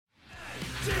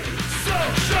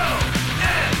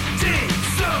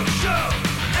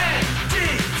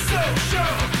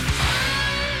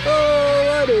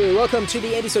Welcome to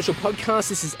the Antisocial Podcast.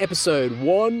 This is episode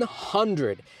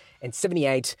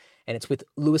 178, and it's with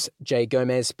Luis J.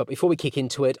 Gomez. But before we kick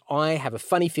into it, I have a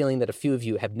funny feeling that a few of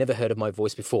you have never heard of my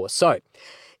voice before. So,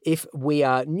 if we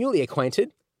are newly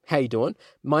acquainted, how you doing?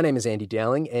 My name is Andy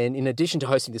Dowling, and in addition to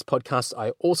hosting this podcast,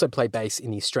 I also play bass in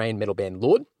the Australian metal band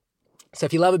Lord. So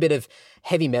if you love a bit of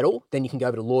heavy metal, then you can go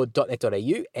over to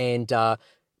lord.net.au and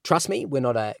trust me, we're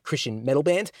not a Christian metal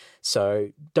band, so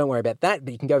don't worry about that.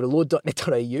 But you can go to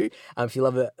lord.net.au if you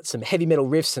love some heavy metal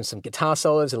riffs and some guitar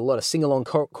solos and a lot of sing-along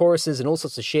choruses and all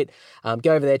sorts of shit.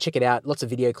 Go over there, check it out. Lots of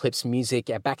video clips,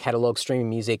 music, our back catalogue, streaming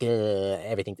music,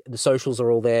 everything. The socials are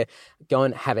all there. Go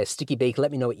and have a sticky beak.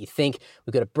 Let me know what you think.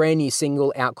 We've got a brand new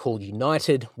single out called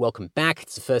United. Welcome back.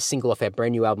 It's the first single off our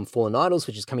brand new album Fallen Idols,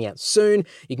 which is coming out soon.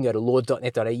 You can go to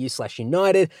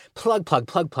lord.net.au/united. Plug. I'm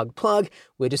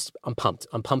pumped.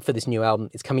 I'm pumped for this new album.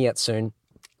 It's coming out soon.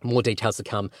 More details to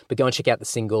come, but go and check out the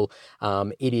single.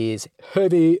 It is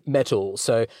heavy metal.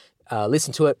 So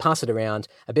listen to it, pass it around.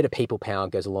 A bit of people power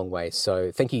goes a long way.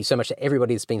 So thank you so much to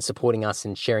everybody that's been supporting us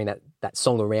and sharing that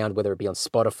song around, whether it be on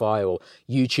Spotify or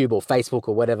YouTube or Facebook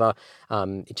or whatever.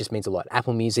 It just means a lot.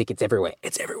 Apple Music, it's everywhere.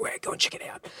 Go and check it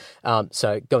out.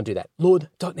 So go and do that.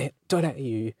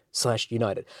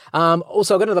 lord.net.au/united.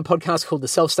 Also, I've got another podcast called the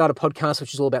Self-Starter Podcast,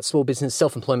 which is all about small business,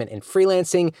 self-employment and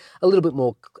freelancing. A little bit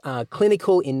more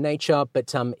clinical in nature,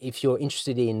 but if you're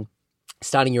interested in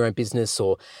starting your own business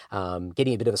or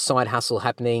getting a bit of a side hustle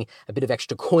happening, a bit of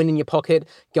extra coin in your pocket,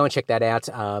 go and check that out.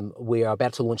 We are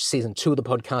about to launch season 2 of the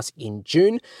podcast in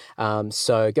June.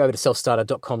 So go over to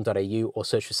selfstarter.com.au or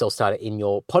search for Self-Starter in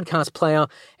your podcast player,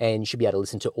 and you should be able to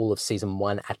listen to all of season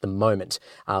 1 at the moment.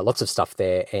 Lots of stuff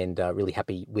there, and really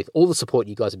happy with all the support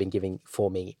you guys have been giving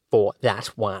for me for that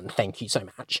one. Thank you so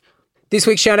much. This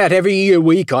week's shout out every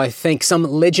week, I thank some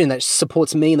legend that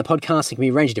supports me in the podcast. It can be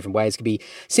a range of different ways. It could be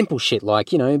simple shit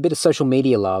like, a bit of social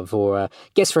media love or a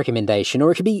guest recommendation,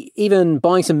 or it could be even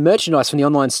buying some merchandise from the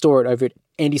online store over at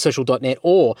andysocial.net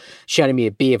or shouting me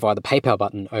a beer via the PayPal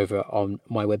button over on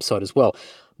my website as well.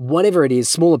 Whatever it is,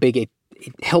 small or big, it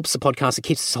helps the podcast. It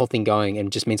keeps this whole thing going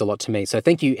and just means a lot to me. So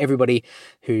thank you, everybody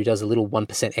who does a little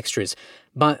 1% extras.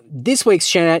 But this week's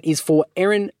shout out is for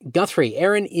Erin Guthrie.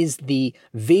 Erin is the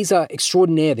visa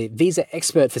extraordinaire, the visa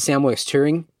expert for Soundworks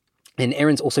Touring. And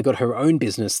Erin's also got her own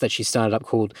business that she started up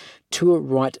called Tour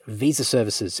Right Visa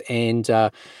Services. And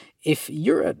if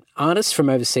you're an artist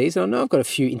from overseas, and I know I've got a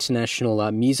few international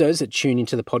musos that tune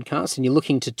into the podcast, and you're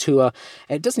looking to tour,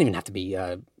 it doesn't even have to be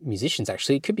musicians,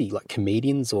 actually. It could be like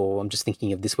comedians, or I'm just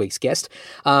thinking of this week's guest.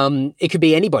 It could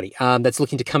be anybody that's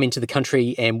looking to come into the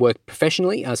country and work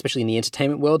professionally, especially in the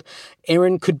entertainment world.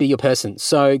 Erin could be your person.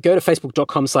 So go to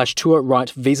facebook.com/Tour Right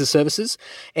Visa Services.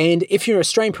 And if you're an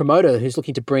Australian promoter who's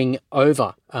looking to bring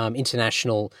over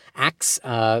international acts,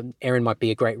 Erin might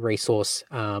be a great resource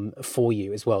for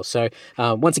you as well. So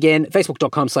once again,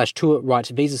 facebook.com/Tour Right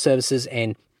Visa Services,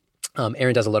 and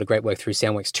Erin does a lot of great work through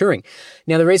Soundworks Touring.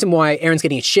 Now, the reason why Erin's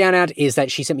getting a shout out is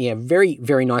that she sent me a very,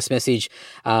 very nice message,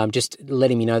 just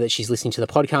letting me know that she's listening to the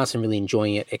podcast and really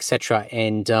enjoying it, etc.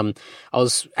 And I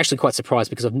was actually quite surprised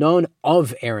because I've known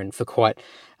of Erin for quite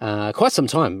some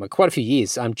time, quite a few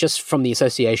years, just from the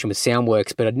association with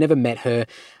Soundworks, but I'd never met her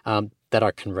that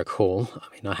I can recall. I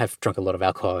mean, I have drunk a lot of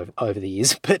alcohol over the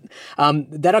years, but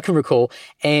that I can recall.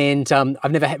 And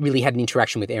I've never really had an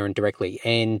interaction with Erin directly.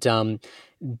 And I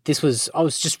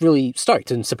was just really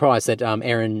stoked and surprised that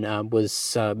Erin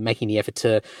was making the effort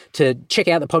to check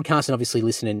out the podcast and obviously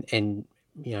listen and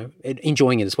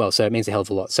enjoying it as well. So it means a hell of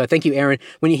a lot. So thank you, Erin.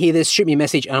 When you hear this, shoot me a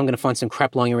message and I'm going to find some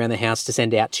crap lying around the house to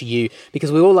send out to you, because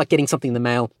we all like getting something in the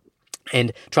mail.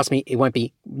 And trust me, it won't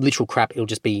be literal crap. It'll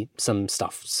just be some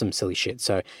stuff, some silly shit.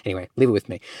 So anyway, leave it with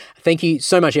me. Thank you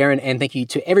so much, Erin. And thank you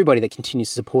to everybody that continues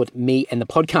to support me and the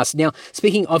podcast. Now,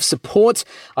 speaking of support,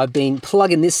 I've been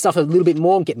plugging this stuff a little bit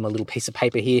more. I'm getting my little piece of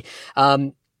paper here.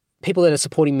 People that are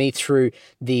supporting me through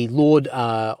the Lord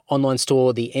online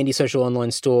store, the Antisocial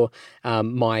online store,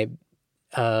 my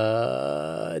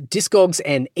Discogs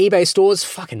and eBay stores.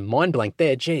 Fucking mind blank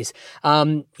there, geez.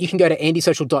 You can go to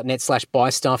andysocial.net/buy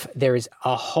stuff. There is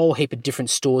a whole heap of different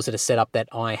stores that are set up that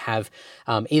I have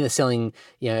either selling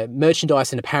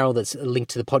merchandise and apparel that's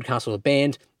linked to the podcast or the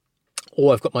band,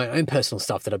 or I've got my own personal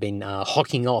stuff that I've been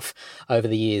hocking off over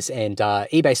the years. And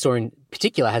eBay store in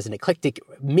particular has an eclectic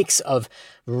mix of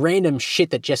random shit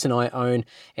that Jess and I own,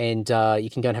 and you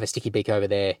can go and have a sticky beak over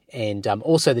there. And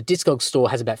also the Discogs store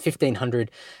has about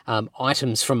 1,500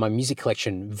 items from my music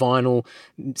collection: vinyl,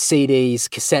 CDs,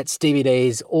 cassettes,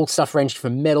 DVDs, all stuff ranged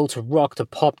from metal to rock to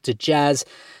pop to jazz,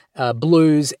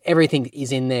 blues. Everything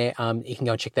is in there. You can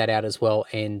go and check that out as well.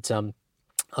 And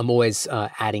I'm always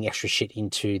adding extra shit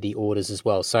into the orders as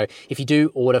well. So if you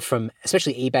do order from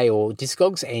especially eBay or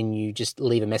Discogs and you just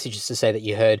leave a message just to say that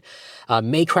you heard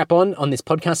me crap on this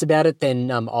podcast about it,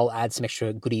 then I'll add some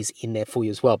extra goodies in there for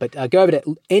you as well. But go over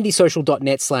to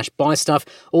andysocial.net/buystuff.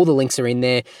 All the links are in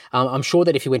there. I'm sure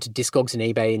that if you went to Discogs and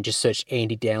eBay and just searched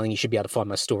Andy Dowling, you should be able to find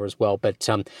my store as well. But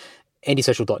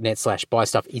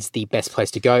andysocial.net/buystuff is the best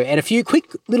place to go. And a few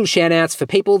quick little shout outs for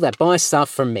people that buy stuff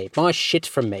from me, buy shit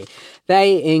from me.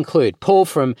 They include Paul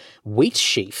from Wheat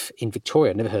Sheaf in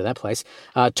Victoria, never heard of that place.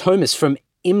 Thomas from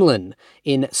Imlin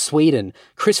in Sweden.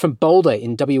 Chris from Boulder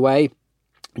in WA.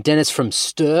 Dennis from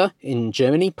Stur in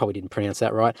Germany, probably didn't pronounce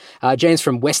that right. James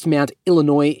from Westmount,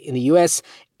 Illinois in the US.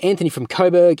 Anthony from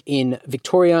Coburg in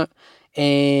Victoria.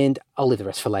 And I'll leave the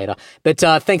rest for later. But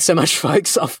thanks so much,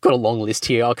 folks. I've got a long list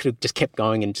here. I could have just kept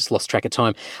going and just lost track of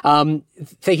time.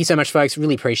 Thank you so much, folks.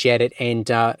 Really appreciate it. And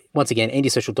once again,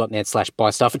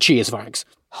 andysocial.net/buystuff. Cheers, folks.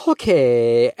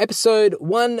 Okay, episode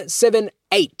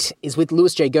 178 is with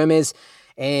Luis J. Gomez.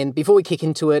 And before we kick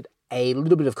into it, a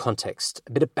little bit of context,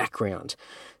 a bit of background.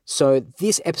 So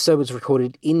this episode was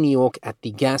recorded in New York at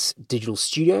the GaS Digital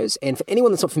Studios. And for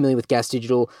anyone that's not familiar with GaS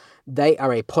Digital, they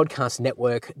are a podcast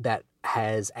network that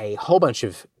has a whole bunch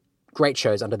of great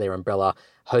shows under their umbrella,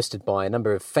 hosted by a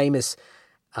number of famous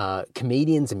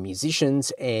comedians and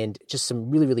musicians, and just some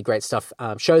really, really great stuff.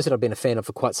 Shows that I've been a fan of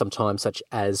for quite some time, such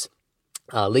as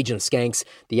Legion of Skanks,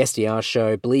 the SDR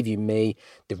Show, Believe You Me,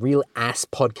 the Real Ass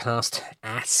Podcast.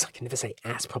 Ass. I can never say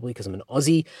ass probably because I'm an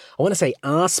Aussie. I want to say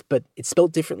ass, but it's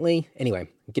spelled differently. Anyway,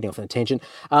 I'm getting off on a tangent.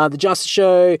 The Justice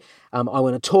Show, I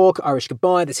Want to Talk, Irish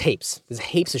Goodbye. There's heaps. There's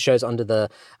heaps of shows under the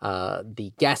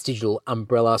GaS Digital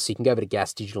umbrella, so you can go over to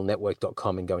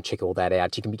gasdigitalnetwork.com and go and check all that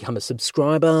out. You can become a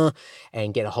subscriber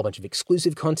and get a whole bunch of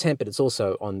exclusive content, but it's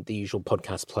also on the usual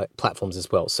podcast platforms as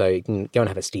well, so you can go and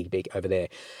have a steady big over there.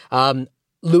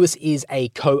 Lewis is a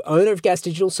co-owner of GaS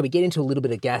Digital, so we get into a little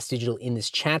bit of GaS Digital in this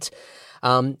chat.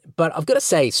 But I've got to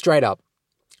say straight up,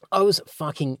 I was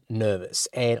fucking nervous,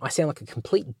 and I sound like a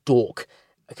complete dork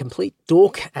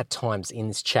at times in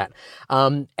this chat.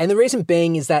 And the reason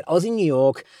being is that I was in New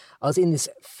York, I was in this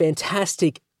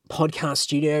fantastic podcast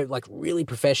studio, like really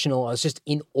professional. I was just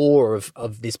in awe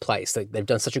of this place. They've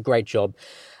done such a great job.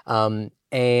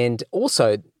 And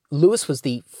also, Lewis was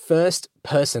the first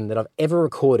person that I've ever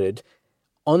recorded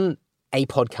on a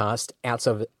podcast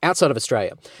outside of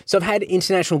Australia. So I've had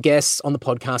international guests on the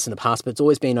podcast in the past, but it's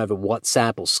always been over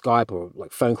WhatsApp or Skype or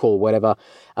like phone call or whatever.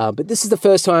 But this is the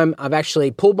first time I've actually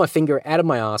pulled my finger out of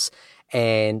my ass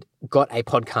and got a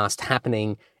podcast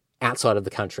happening outside of the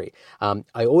country. I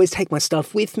always take my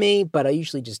stuff with me, but I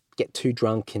usually just get too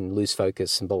drunk and lose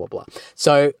focus and blah, blah, blah.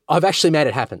 So I've actually made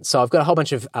it happen. So I've got a whole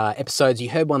bunch of episodes.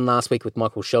 You heard one last week with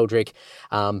Michael Sheldrick,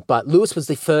 but Lewis was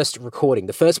the first recording,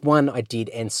 the first one I did.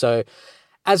 And so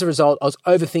as a result, I was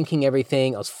overthinking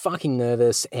everything. I was fucking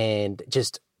nervous and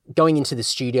just going into the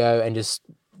studio and just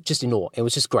in awe. It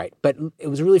was just great. But it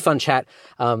was a really fun chat.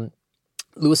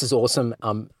 Lewis is awesome.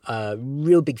 I'm a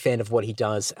real big fan of what he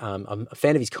does. I'm a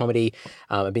fan of his comedy.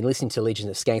 I've been listening to Legion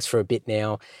of Skanks for a bit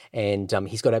now. And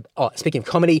he's got speaking of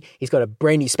comedy, he's got a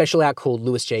brand new special out called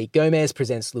Luis J. Gomez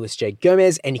Presents Luis J.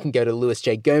 Gomez. And you can go to Luis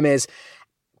J. Gomez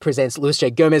Presents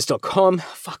LuisJGomez.com.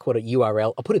 Fuck, what a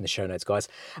URL. I'll put it in the show notes, guys.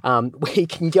 Where you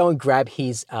can go and grab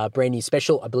his brand new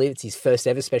special. I believe it's his first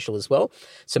ever special as well.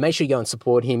 So make sure you go and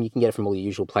support him. You can get it from all the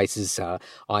usual places,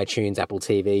 iTunes, Apple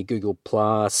TV, Google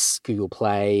Plus, Google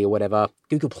Play, or whatever.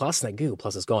 Google Plus? No, Google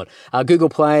Plus is gone. Google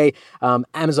Play,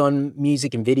 Amazon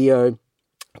Music and Video,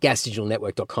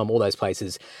 gasdigitalnetwork.com, all those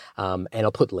places. And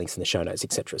I'll put the links in the show notes,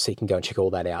 etc. So you can go and check all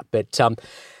that out. But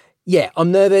yeah,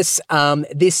 I'm nervous.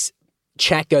 This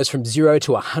chat goes from 0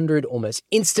 to 100 almost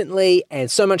instantly,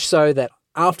 and so much so that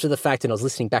after the fact, and I was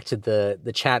listening back to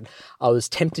the chat, I was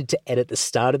tempted to edit the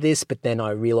start of this, but then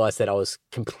I realized that I was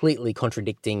completely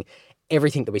contradicting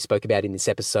everything that we spoke about in this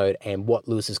episode and what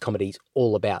Lewis's comedy is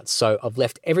all about. So I've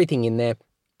left everything in there.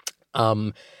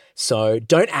 So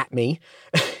don't at me.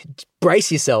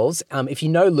 Brace yourselves. If you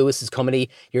know Lewis's comedy,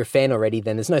 you're a fan already,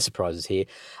 then there's no surprises here.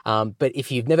 But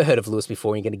if you've never heard of Lewis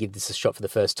before and you're going to give this a shot for the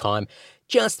first time,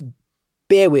 just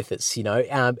bear with us,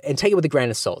 and take it with a grain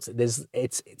of salt.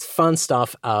 It's fun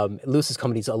stuff. Lewis's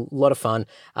comedy is a lot of fun,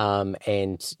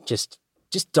 and just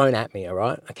don't at me, all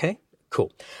right? Okay,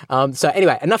 cool. So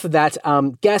anyway, enough of that.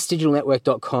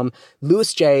 GasDigitalNetwork.com.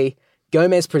 Luis J.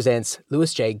 Gomez presents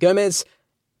Luis J. Gomez,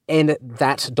 and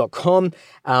that.com,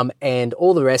 and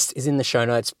all the rest is in the show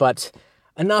notes. But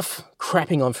enough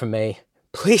crapping on from me.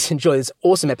 Please enjoy this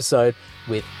awesome episode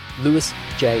with Luis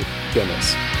J.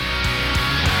 Gomez.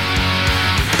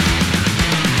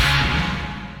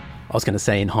 I was going to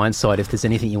say, in hindsight, if there's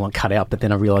anything you want cut out, but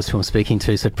then I realised who I'm speaking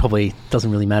to, so it probably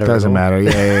doesn't really matter. Doesn't matter.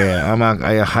 Yeah.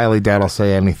 I highly doubt I'll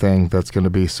say anything that's going to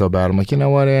be so bad. I'm like, you know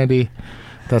what, Andy,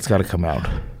 that's got to come out.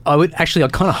 I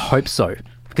kind of hope so,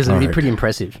 because it'd be pretty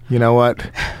impressive. You know what?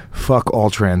 Fuck all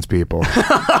trans people.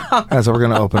 As we're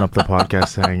going to open up the podcast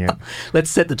saying it. Let's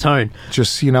set the tone.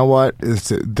 Just, you know what?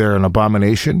 They're an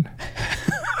abomination.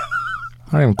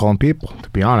 I don't even call them people, to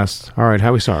be honest. All right,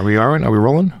 how we start? Are we all right? Are we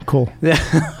rolling? Cool. Yeah.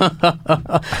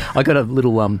 I got a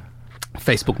little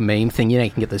Facebook meme thing. You know,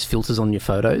 you can get those filters on your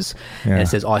photos, and it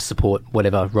says, I support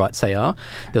whatever rights they are.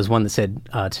 There was one that said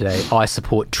today, I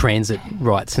support transit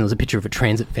rights, and there was a picture of a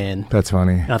transit van. That's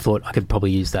funny. And I thought I could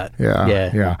probably use that.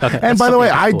 Yeah. Okay, and by the way,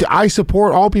 I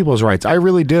support all people's rights. I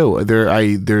really do.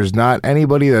 There's not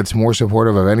anybody that's more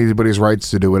supportive of anybody's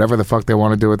rights to do whatever the fuck they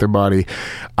want to do with their body.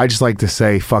 I just like to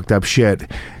say fucked up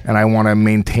shit, and I want to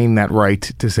maintain that right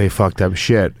to say fucked up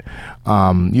shit.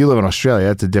 You live in Australia.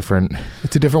 It's a different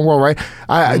world, right?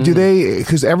 Do they?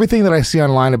 Because everything that I see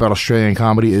online about Australian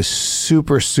comedy is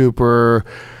super, super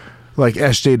like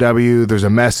SJW. There's a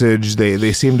message.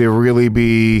 They seem to really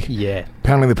be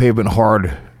pounding the pavement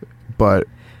hard, but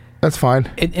that's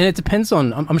fine. And it depends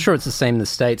on. I'm sure it's the same in the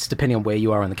States, depending on where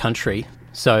you are in the country.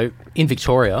 So in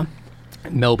Victoria,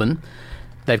 Melbourne,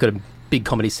 they've got a big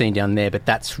comedy scene down there, but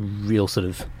that's real sort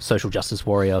of social justice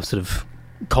warrior sort of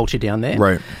culture down there.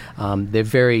 Right. They're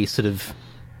very sort of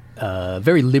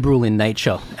very liberal in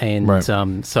nature,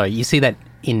 and so you see that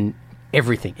in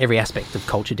every aspect of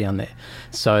culture down there.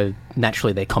 So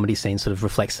naturally, their comedy scene sort of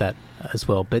reflects that as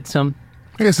well. But I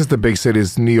guess it's the big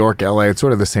cities, New York, LA. It's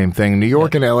sort of the same thing. New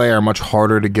York and LA are much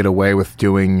harder to get away with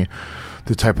doing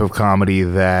the type of comedy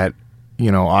that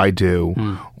I do,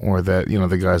 or that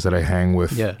the guys that I hang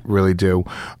with really do.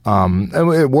 And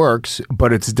it works,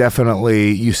 but it's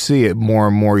definitely, you see it more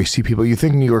and more. You see people. You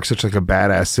think New York's such like a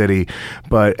badass city,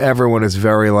 but everyone is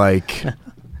very like,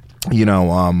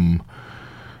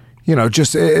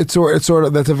 just it's sort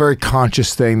of, that's a very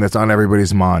conscious thing that's on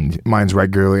everybody's minds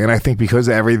regularly. And I think because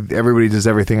everybody does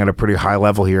everything at a pretty high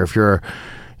level here. If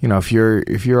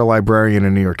you're a librarian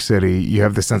in New York City, you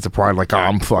have this sense of pride, like,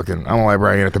 I'm a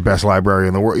librarian at the best library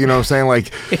in the world. You know what I'm saying?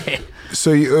 Like,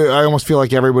 so I almost feel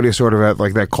like everybody's sort of at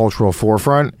like that cultural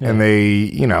forefront, and they,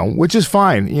 which is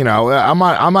fine. I'm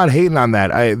not hating on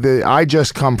that. I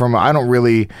just come from,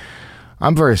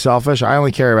 I'm very selfish. I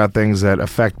only care about things that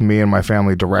affect me and my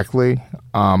family directly.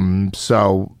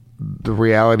 So the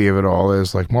reality of it all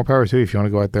is like, more power to you. If you want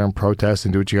to go out there and protest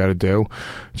and do what you got to do,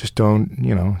 just don't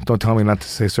tell me not to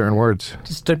say certain words.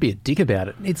 Just don't be a dick about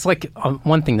it. It's like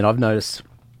one thing that I've noticed,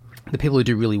 the people who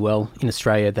do really well in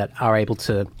Australia that are able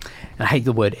to, I hate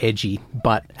the word edgy,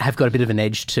 but have got a bit of an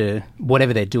edge to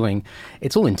whatever they're doing,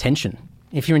 it's all intention.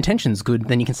 If your intention's good,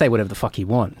 then you can say whatever the fuck you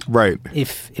want. Right.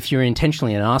 If you're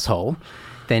intentionally an asshole,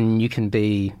 then you can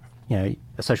be, a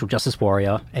social justice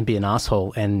warrior and be an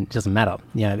asshole, and it doesn't matter.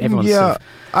 Everyone's sort of,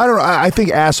 I don't know. I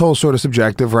think asshole's sort of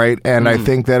subjective, right? And I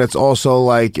think that it's also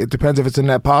like, it depends if it's a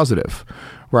net positive,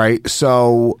 right?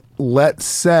 So let's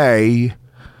say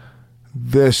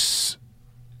this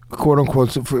quote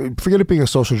unquote, forget it being a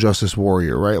social justice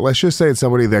warrior, right? Let's just say it's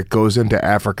somebody that goes into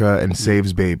Africa and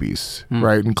saves babies,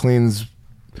 right? And cleans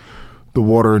the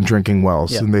water and drinking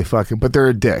wells, and but they're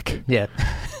a dick. Yeah.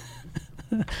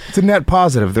 It's a net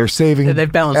positive. They're saving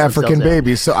African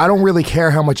babies. So I don't really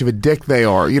care how much of a dick they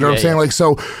are. You know what I'm saying? Like,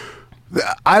 so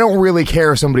I don't really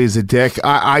care if somebody's a dick.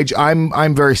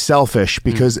 I'm very selfish,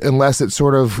 because unless it's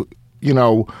sort of,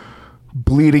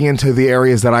 bleeding into the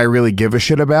areas that I really give a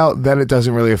shit about, then it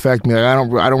doesn't really affect me. Like,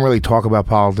 I don't really talk about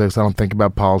politics. I don't think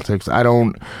about politics. I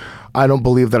don't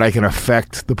believe that I can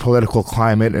affect the political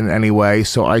climate in any way,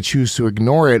 so I choose to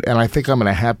ignore it, and I think I'm in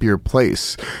a happier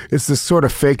place. It's this sort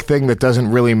of fake thing that doesn't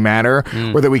really matter,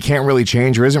 or that we can't really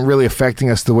change, or isn't really affecting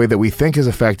us the way that we think is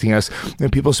affecting us,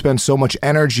 and people spend so much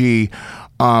energy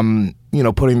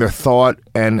putting their thought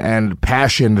and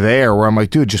passion there, where I'm like,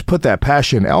 dude, just put that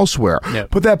passion elsewhere.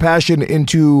 Yep. Put that passion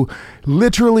into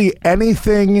literally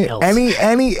anything else.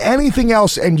 Anything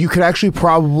else, and you could actually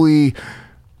probably,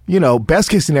 best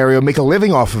case scenario, make a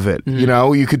living off of it.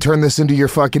 You could turn this into your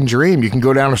fucking dream. You can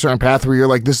go down a certain path where you're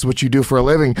like, this is what you do for a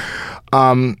living.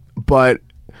 But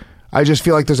I just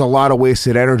feel like there's a lot of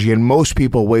wasted energy, and most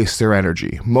people waste their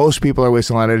energy. Most people are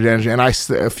wasting a lot of energy. And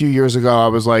a few years ago, I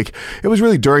was like, it was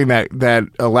really during that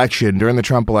election, during the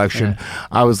Trump election,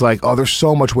 I was like, oh, there's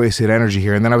so much wasted energy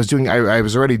here. And then I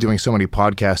was already doing so many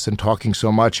podcasts and talking so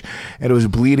much, and it was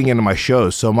bleeding into my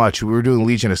shows so much. We were doing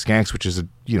Legion of Skanks, which is a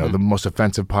the most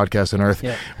offensive podcast on earth.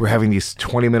 Yeah. We're having these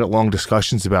 20-minute long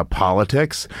discussions about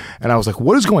politics. And I was like,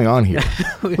 what is going on here?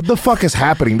 What the fuck is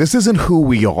happening? This isn't who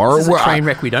we are. This is a train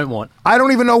wreck we don't want. I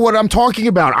don't even know what I'm talking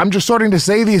about. I'm just starting to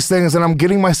say these things and I'm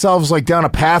getting myself like down a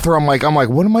path where I'm like,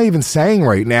 what am I even saying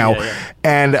right now? Yeah.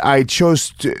 And I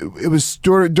chose it was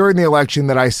during the election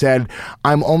that I said,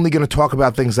 I'm only going to talk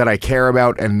about things that I care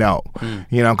about and know.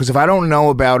 Because if I don't know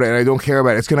about it and I don't care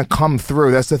about it, it's going to come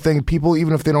through. That's the thing. People,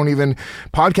 even if they don't even...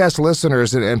 Podcast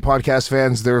listeners and podcast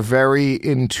fans, they're very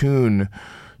in tune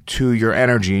to your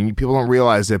energy, and people don't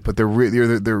realize it, but you're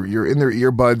in their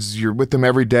earbuds. You're with them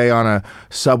every day on a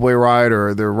subway ride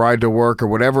or their ride to work or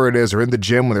whatever it is, or in the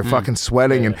gym when they're fucking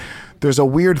sweating. And there's a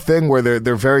weird thing where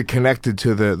they're very connected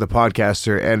to the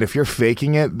podcaster, and if you're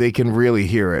faking it, they can really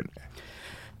hear it.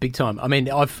 Big time. I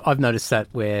mean, I've noticed that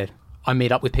where I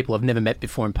meet up with people I've never met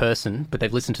before in person, but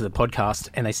they've listened to the podcast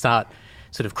and they start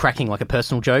sort of cracking like a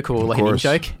personal joke or like an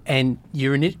in-joke, and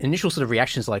your initial sort of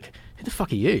reaction is like, who the fuck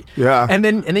are you? Yeah. And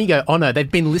then you go, oh no, they've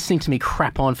been listening to me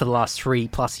crap on for the last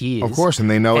 3+ years. Of course,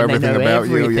 and they know everything about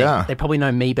you. Yeah. They probably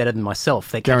know me better than myself.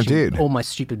 They're catching all my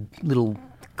stupid little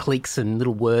cliques and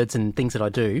little words and things that I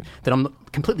do that I'm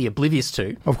completely oblivious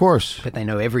to. Of course. But they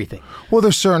know everything. Well,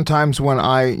 there's certain times when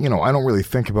I don't really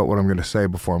think about what I'm going to say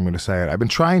before I'm going to say it. I've been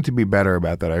trying to be better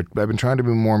about that. I've been trying to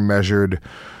be more measured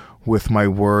with my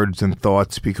words and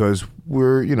thoughts, because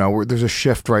there's a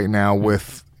shift right now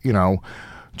with,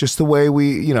 just the way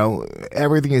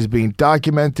everything is being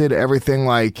documented, everything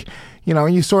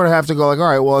and you sort of have to go like,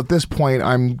 all right, well, at this point,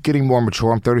 I'm getting more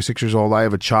mature. I'm 36 years old. I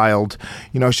have a child.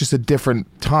 It's just a different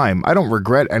time. I don't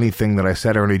regret anything that I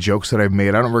said or any jokes that I've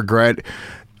made. I don't regret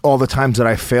all the times that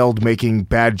I failed making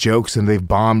bad jokes and they've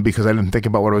bombed because I didn't think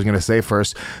about what I was going to say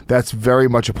first. That's very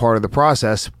much a part of the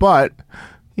process. But,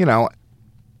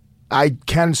 I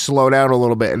can slow down a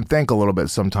little bit and think a little bit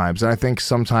sometimes. And I think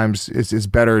sometimes it's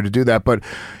better to do that. But,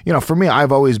 for me,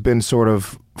 I've always been sort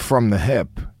of from the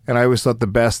hip. And I always thought the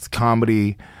best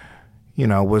comedy,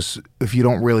 was if you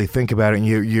don't really think about it and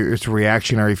it's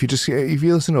reactionary. If you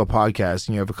listen to a podcast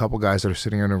and you have a couple guys that are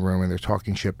sitting in a room and they're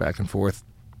talking shit back and forth,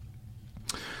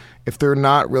 if they're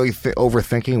not really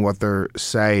overthinking what they're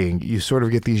saying, you sort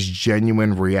of get these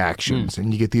genuine reactions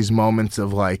and you get these moments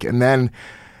of and then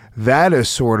that is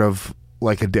sort of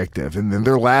like addictive, and then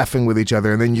they're laughing with each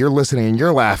other, and then you're listening and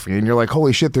you're laughing, and you're like,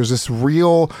 holy shit, there's this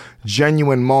real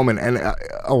genuine moment. And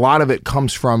a lot of it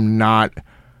comes from not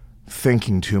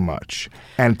thinking too much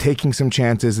and taking some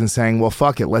chances and saying, well,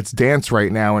 fuck it, let's dance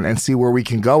right now and see where we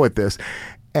can go with this.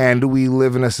 And we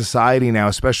live in a society now,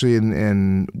 especially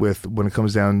when it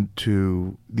comes down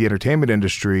to the entertainment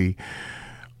industry,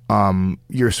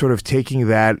 you're sort of taking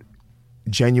that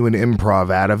genuine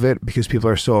improv out of it because people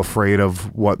are so afraid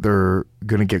of what they're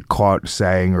going to get caught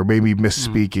saying or maybe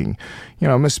misspeaking.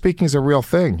 Misspeaking is a real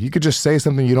thing. You could just say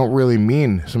something you don't really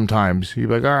mean sometimes. You're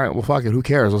like, all right, well, fuck it. Who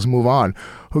cares? Let's move on.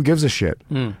 Who gives a shit?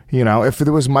 If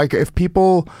there was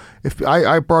if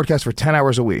I broadcast for 10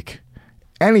 hours a week,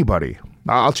 anybody,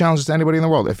 I'll challenge this to anybody in the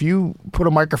world. If you put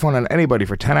a microphone on anybody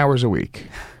for 10 hours a week,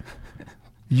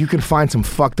 you can find some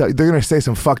fucked up, they're going to say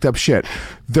some fucked up shit.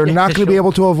 They're not going to be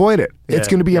able to avoid it. It's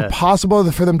going to be impossible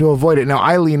for them to avoid it. Now,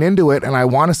 I lean into it and I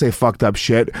want to say fucked up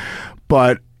shit,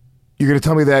 but you're going to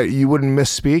tell me that you wouldn't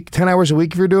misspeak 10 hours a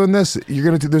week if you're doing this?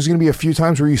 There's going to be a few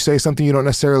times where you say something you don't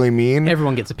necessarily mean.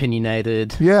 Everyone gets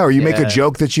opinionated. Yeah, or you make a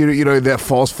joke that that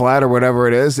falls flat or whatever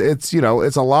it is. It's,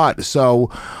 it's a lot.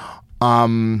 So, I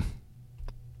mean,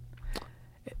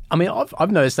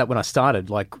 I've noticed that when I started,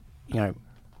 I'm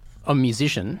a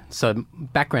musician, so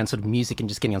background sort of music and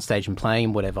just getting on stage and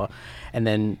playing, whatever. And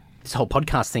then this whole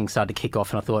podcast thing started to kick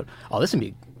off, and I thought, this would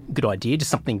be a good idea, just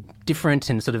something different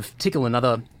and sort of tickle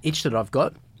another itch that I've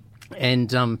got.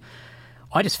 And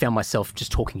I just found myself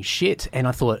just talking shit, and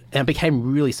I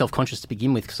became really self-conscious to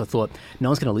begin with because I thought, no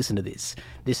one's going to listen to this.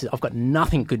 I've got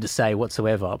nothing good to say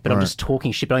whatsoever, but I'm just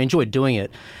talking shit. But I enjoyed doing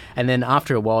it. And then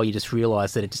after a while, you just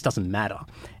realise that it just doesn't matter,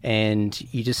 and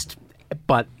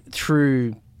but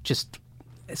through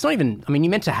it's not even, I mean, you're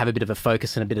meant to have a bit of a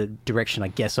focus and a bit of direction, I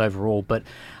guess, overall, but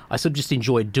I sort of just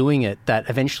enjoyed doing it, that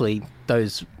eventually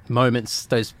those moments,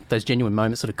 those genuine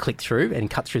moments sort of click through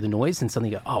and cut through the noise, and suddenly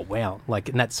you go, oh, wow.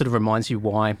 And that sort of reminds you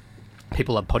why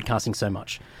people love podcasting so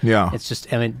much. Yeah. It's just,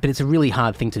 but it's a really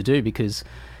hard thing to do because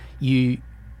you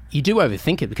do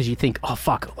overthink it because you think, oh,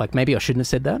 fuck, maybe I shouldn't have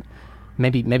said that.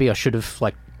 Maybe I should have,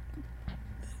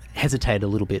 hesitated a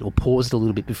little bit or paused a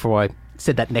little bit before I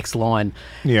said that next line.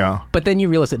 Yeah. But then you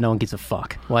realize that no one gives a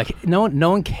fuck. No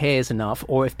one cares enough,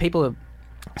 or if people are,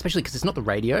 especially because it's not the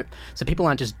radio, so people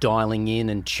aren't just dialing in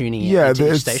and tuning in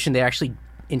to each station. They're actually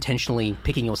intentionally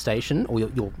picking your station or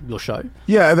your show?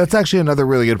 Yeah, that's actually another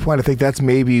really good point. I think that's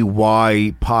maybe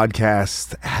why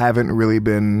podcasts haven't really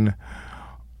been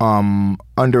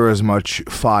under as much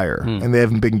fire, and they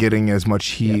haven't been getting as much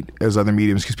heat as other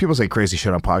mediums, because people say crazy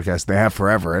shit on podcasts. They have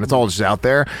forever, and it's all just out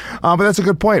there. But that's a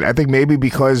good point. I think maybe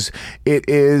because it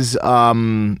is,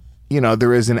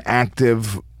 there is an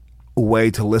active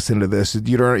way to listen to this.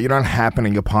 You're not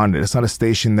happening upon it. It's not a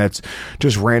station that's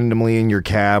just randomly in your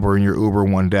cab or in your Uber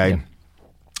one day. Yeah.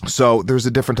 So there's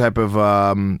a different type of,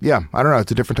 I don't know.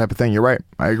 It's a different type of thing. You're right.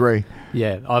 I agree.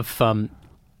 Yeah,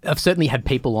 I've certainly had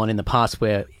people on in the past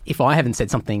where if I haven't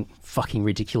said something fucking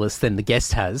ridiculous, then the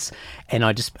guest has, and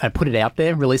I put it out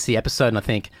there, release the episode, and I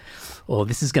think, oh,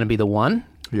 this is going to be the one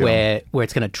where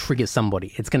it's going to trigger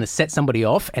somebody. It's going to set somebody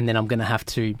off, and then I'm going to have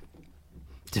to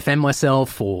defend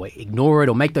myself or ignore it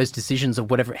or make those decisions of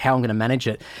how I'm going to manage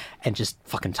it, and just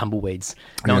fucking tumbleweeds.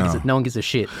 No one gives a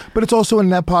shit. But it's also a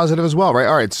net positive as well, right?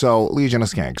 All right, so Legion of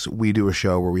Skanks, we do a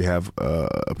show where we have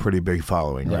a pretty big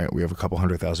following, right? We have a couple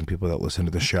 100,000 people that listen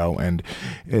to the show, and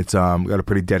it's got a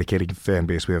pretty dedicated fan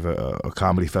base. We have a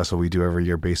comedy festival we do every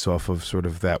year based off of sort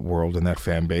of that world and that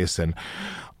fan base. And,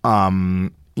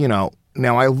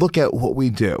 now I look at what we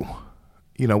do.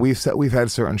 We've had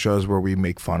certain shows where we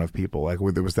make fun of people. Like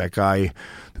there was that guy, there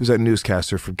was that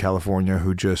newscaster from California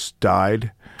who just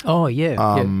died. Oh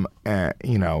yeah. And,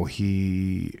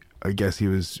 I guess he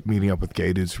was meeting up with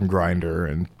gay dudes from Grindr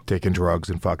and taking drugs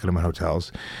and fucking them in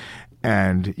hotels.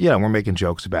 And we're making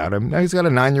jokes about him. Now he's got a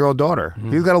 9-year-old daughter.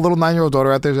 He's got a little 9-year-old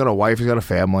daughter out there. He's got a wife. He's got a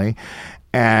family.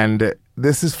 And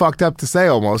this is fucked up to say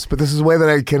almost, but this is a way that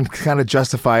I can kind of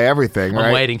justify everything.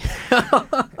 I'm waiting.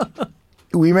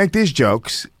 We make these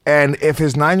jokes, and if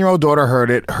his 9-year-old daughter heard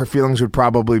it, her feelings would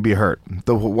probably be hurt.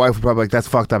 The wife would probably be like, that's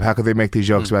fucked up. How could they make these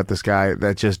jokes about this guy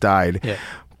that just died? Yeah.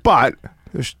 But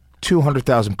there's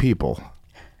 200,000 people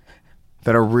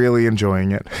that are really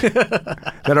enjoying it,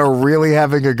 that are really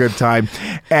having a good time.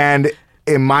 And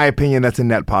in my opinion, that's a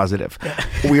net positive.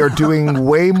 We are doing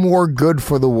way more good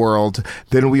for the world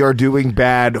than we are doing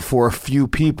bad for a few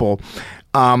people.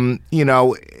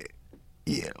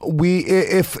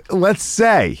 If let's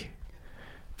say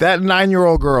that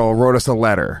 9-year-old girl wrote us a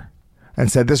letter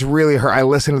and said, this really hurt, I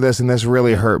listened to this and this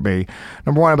really hurt me.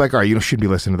 Number one, I'm like, all right, you should be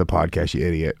listening to the podcast, you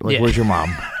idiot. Like, where's your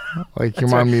mom? Like, your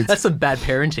mom needs... That's some bad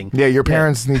parenting. Yeah, your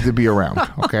parents need to be around,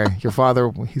 okay? Your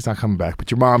father, he's not coming back,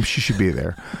 but your mom, she should be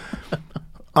there.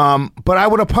 But I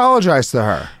would apologize to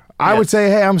her. I would say,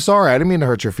 hey, I'm sorry. I didn't mean to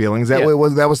hurt your feelings. That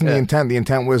wasn't the intent. The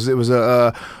intent was, it was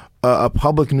a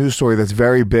public news story that's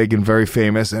very big and very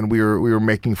famous, and we were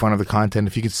making fun of the content.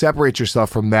 If you could separate yourself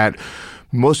from that,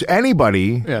 most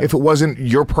anybody, if it wasn't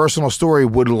your personal story,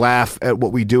 would laugh at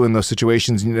what we do in those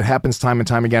situations. And it happens time and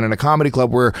time again in a comedy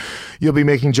club where you'll be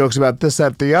making jokes about this,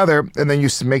 that, the other, and then you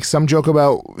make some joke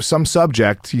about some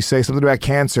subject. You say something about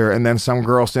cancer, and then some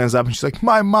girl stands up and she's like,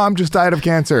 my mom just died of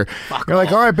cancer. You're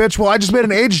like, all right, bitch, well, I just made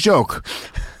an AIDS joke.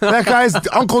 That guy's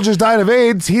uncle just died of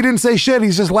AIDS. He didn't say shit.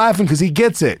 He's just laughing because he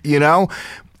gets it, And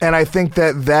I think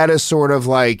that is sort of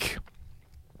like...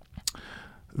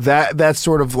 That's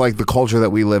sort of like the culture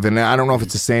that we live in. I don't know if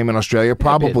it's the same in Australia.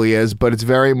 Probably is, but it's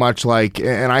very much like,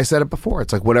 and I said it before,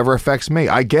 it's like whatever affects me,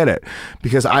 I get it.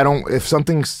 Because if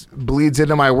something bleeds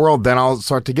into my world, then I'll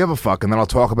start to give a fuck, and then I'll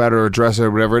talk about it or address it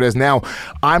or whatever it is. Now,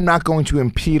 I'm not going to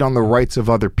impede on the rights of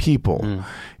other people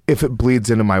if it bleeds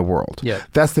into my world. Yeah.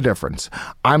 That's the difference.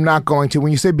 I'm not going to,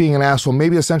 when you say being an asshole,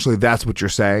 maybe essentially that's what you're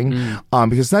saying.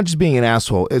 Because it's not just being an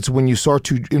asshole, it's when you start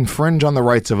to infringe on the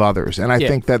rights of others. And I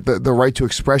think that the right to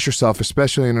express yourself,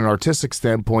 especially in an artistic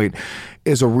standpoint,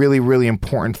 is a really, really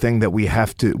important thing that we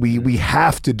have to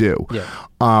do. Yeah.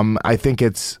 I think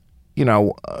it's,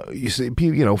 you see,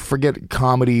 forget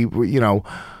comedy,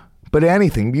 but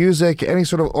anything, music, any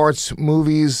sort of arts,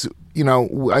 movies,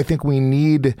 I think we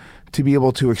need to be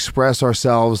able to express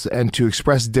ourselves and to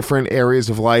express different areas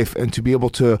of life and to be able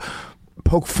to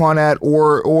poke fun at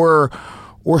or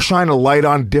shine a light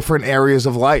on different areas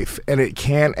of life. And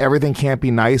everything can't be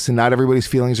nice, and not everybody's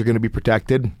feelings are going to be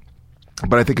protected.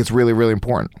 But I think it's really, really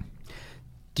important.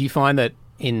 Do you find that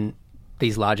in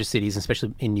these larger cities,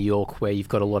 especially in New York, where you've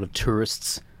got a lot of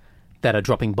tourists that are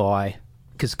dropping by,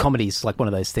 because comedy is like one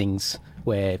of those things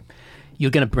where you're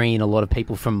going to bring in a lot of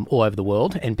people from all over the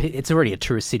world, and it's already a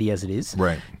tourist city as it is.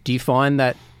 Right. Do you find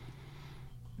that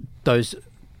those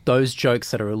jokes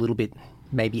that are a little bit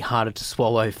maybe harder to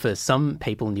swallow for some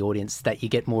people in the audience, that you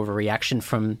get more of a reaction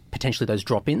from potentially those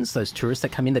drop-ins, those tourists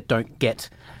that come in that don't get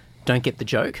the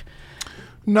joke?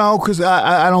 No, because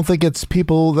I don't think it's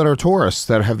people that are tourists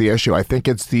that have the issue. I think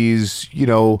it's these,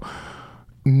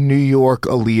 New York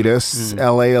elitists,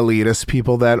 LA elitists,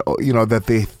 people that,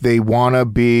 that they want to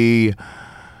be,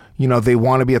 they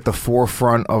want to be at the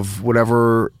forefront of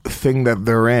whatever thing that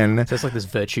they're in. So it's like this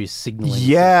virtue signaling.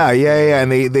 Yeah.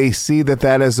 And they see that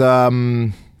as,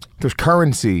 there's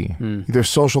currency. There's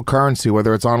social currency,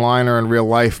 whether it's online or in real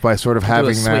life, by sort of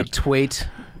having that. Sweet tweet.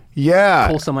 Yeah.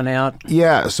 Call someone out.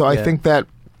 Yeah. So I think that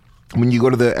when you go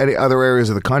to the other areas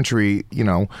of the country,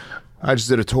 I just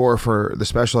did a tour for the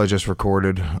special I just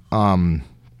recorded.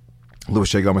 Louis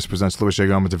J. Gomez Presents Louis J.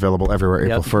 Gomez, available everywhere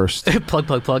April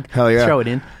 1st. plug. Hell yeah. Throw it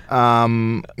in.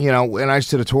 And I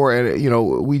just did a tour,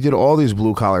 and, we did all these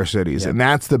blue-collar cities, and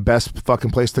that's the best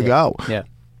fucking place to go. Yeah.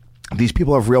 These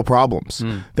people have real problems.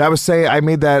 That was I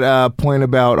made that point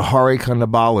about Hari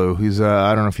Kondabolu, who's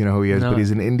I don't know if you know who he is, but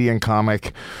he's an Indian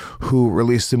comic who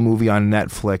released a movie on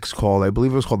Netflix called, I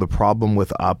believe it was called The Problem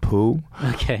with Apu.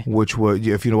 Okay. Which was,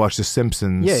 if you watch The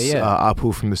Simpsons,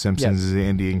 Apu from The Simpsons is an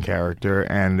Indian character,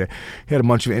 and he had a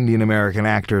bunch of Indian American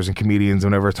actors and comedians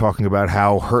whenever talking about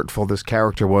how hurtful this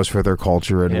character was for their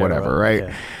culture and whatever, right?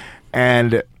 Yeah.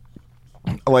 And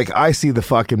I see the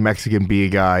fucking Mexican bee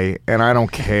guy, and I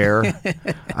don't care.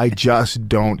 I just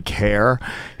don't care.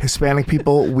 Hispanic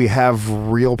people, we have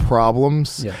real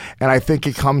problems, and I think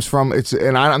it comes from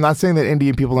and I'm not saying that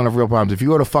Indian people don't have real problems. If you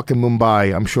go to fucking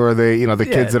Mumbai, I'm sure they, the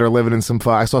kids that are living in some.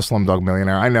 I saw Slumdog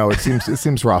Millionaire. I know it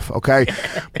seems rough, okay,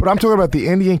 but I'm talking about the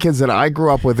Indian kids that I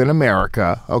grew up with in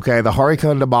America. Okay, the Hari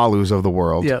Kondabalus of the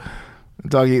world. Yeah.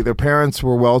 Dougie, their parents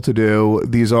were well-to-do.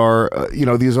 These are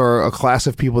a class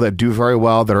of people that do very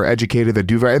well, that are educated, that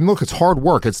do very. And look, it's hard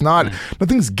work. It's not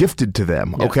nothing's gifted to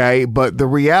them. Okay, but the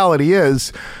reality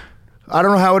is, I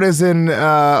don't know how it is in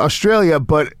Australia,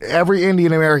 but every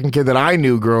Indian American kid that I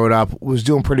knew growing up was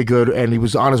doing pretty good, and he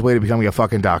was on his way to becoming a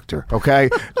fucking doctor. Okay,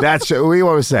 that's what you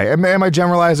always say. Am I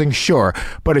generalizing? Sure,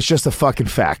 but it's just a fucking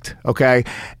fact. Okay,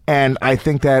 and I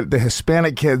think that the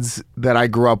Hispanic kids that I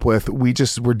grew up with,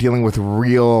 we're dealing with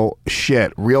real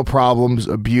shit, real problems,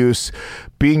 abuse,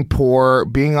 being poor,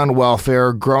 being on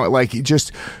welfare, growing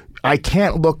I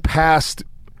can't look past.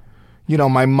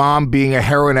 My mom being a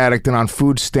heroin addict and on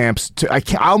food stamps.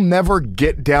 I'll never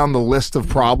get down the list of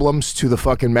problems to the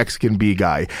fucking Mexican bee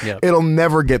guy. Yep. It'll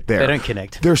never get there. They don't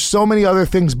connect. There's so many other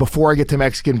things before I get to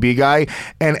Mexican bee guy,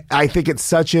 and I think it's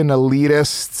such an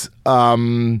elitist,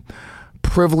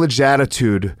 privileged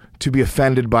attitude to be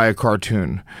offended by a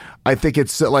cartoon. I think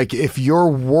it's if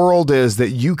your world is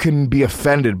that you can be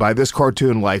offended by this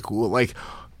cartoon,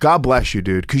 God bless you,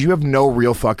 dude, because you have no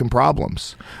real fucking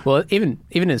problems. Well, even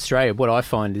in Australia, what I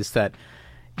find is that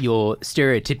your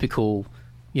stereotypical,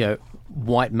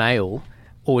 white male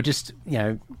or just,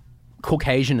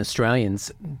 Caucasian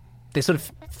Australians, they're sort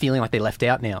of feeling like they're left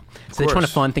out now. So they're trying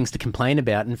to find things to complain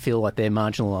about and feel like they're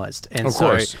marginalized. And of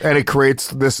course. And it creates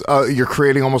this, you're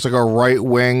creating almost like a right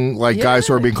wing, guys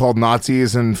who are being called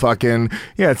Nazis and fucking,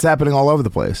 it's happening all over the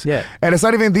place. Yeah. And it's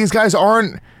not even, these guys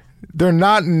they're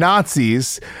not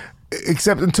Nazis,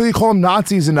 except until you call them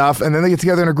Nazis enough, and then they get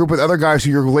together in a group with other guys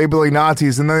who you're labeling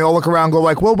Nazis, and then they all look around and go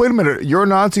well, wait a minute, you're a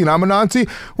Nazi and I'm a Nazi?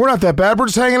 We're not that bad, we're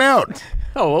just hanging out.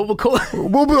 Oh, well, cool.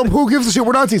 Who gives a shit?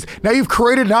 We're Nazis. Now you've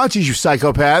created Nazis, you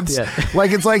psychopaths.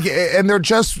 Yeah. And they're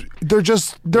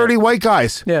just dirty white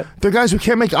guys. Yeah. They're guys who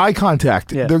can't make eye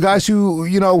contact. Yeah. They're guys who,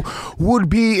 would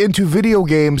be into video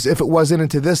games if it wasn't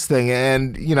into this thing.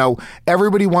 And,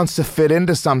 everybody wants to fit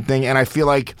into something. And I feel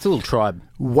like it's a little tribe.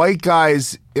 White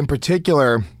guys in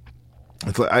particular,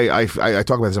 I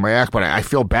talk about this in my act, but I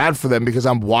feel bad for them because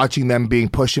I'm watching them being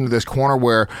pushed into this corner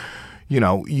where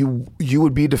you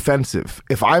would be defensive.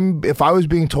 If I was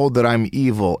being told that I'm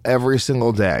evil every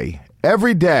single day,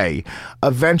 every day,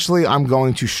 eventually I'm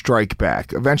going to strike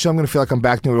back. Eventually I'm going to feel like I'm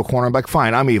backed into a corner. I'm like,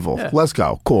 fine, I'm evil. Yeah. Let's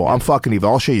go. Cool. I'm fucking evil.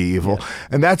 I'll show you evil. Yeah.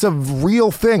 And that's a real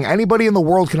thing. Anybody in the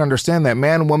world can understand that.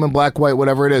 Man, woman, black, white,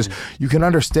 whatever it is. You can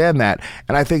understand that.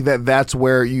 And I think that that's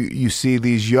where you see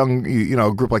these young,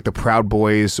 a group like the Proud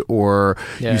Boys, or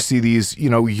you see these,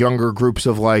 younger groups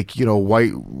of white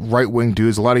right-wing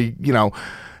dudes. A lot of,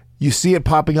 you see it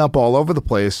popping up all over the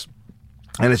place.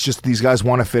 And it's just these guys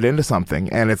want to fit into something,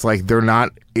 and it's like they're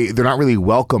not really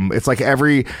welcome. It's like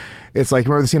remember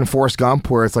the scene in Forrest Gump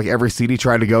where it's like every seat he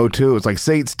tried to go to, it's like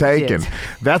seats taken. Yes.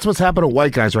 That's what's happened to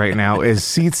white guys right now is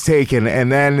seats taken, and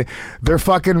then they're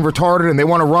fucking retarded and they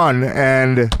want to run,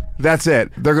 and that's it.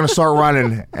 They're gonna start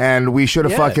running, and we should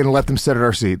have fucking let them sit at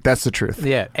our seat. That's the truth.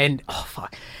 Yeah, and oh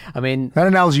fuck, I mean that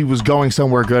analogy was going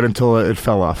somewhere good until it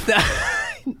fell off.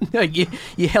 No, you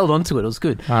held on to it. It was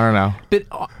good. I don't know, but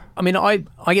I mean, I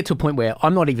get to a point where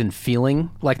I'm not even feeling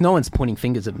like no one's pointing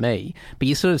fingers at me, but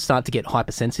you sort of start to get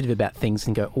hypersensitive about things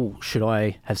and go, oh, should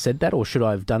I have said that or should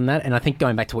I have done that? And I think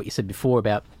going back to what you said before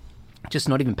about just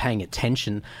not even paying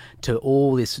attention to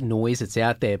all this noise that's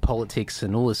out there, politics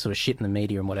and all this sort of shit in the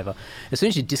media and whatever. As soon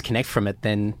as you disconnect from it,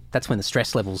 then that's when the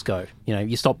stress levels go. You know,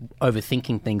 you stop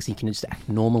overthinking things. You can just act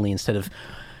normally instead of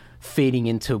feeding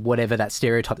into whatever that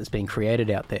stereotype that's being created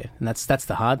out there. And that's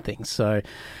the hard thing. So,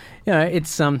 you know,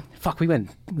 it's we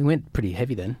went pretty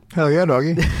heavy then. Hell yeah,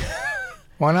 doggy.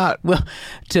 Why not? Well,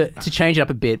 to change it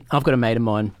up a bit, I've got a mate of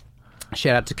mine.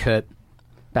 Shout out to Kurt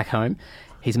back home.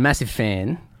 He's a massive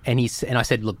fan. And I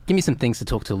said, look, give me some things to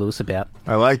talk to Lewis about.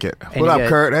 I like it. What up,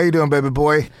 Kurt? How you doing, baby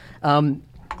boy?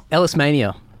 Ellis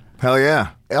Mania. Hell yeah.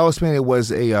 Ellis Mania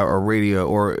was a radio,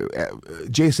 or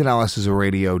Jason Ellis is a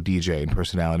radio DJ and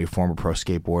personality, former pro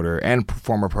skateboarder and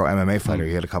former pro MMA fighter.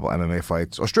 He had a couple MMA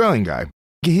fights. Australian guy.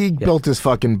 He built his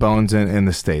fucking bones in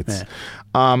the States.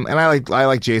 Yeah. And I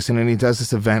like Jason, and he does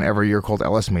this event every year called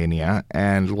Ellis Mania.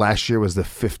 And last year was the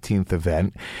 15th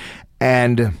event.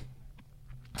 And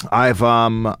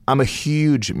I'm a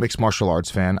huge mixed martial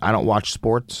arts fan. I don't watch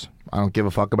sports. I don't give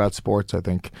a fuck about sports. I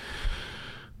think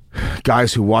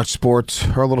guys who watch sports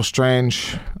are a little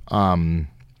strange. You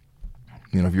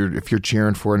know, if you're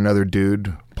cheering for another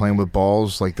dude playing with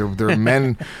balls, like they're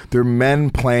men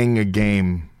playing a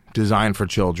game designed for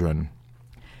children.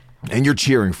 And you're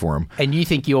cheering for him. And you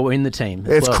think you're in the team.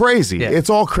 It's crazy. Yeah.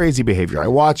 It's all crazy behavior. I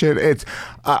watch it.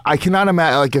 I cannot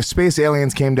imagine, like, if space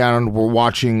aliens came down and were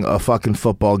watching a fucking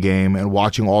football game and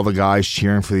watching all the guys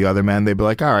cheering for the other men, they'd be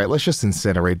like, all right, let's just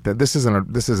incinerate that. This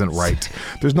isn't right.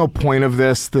 There's no point of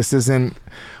this. This isn't,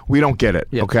 we don't get it.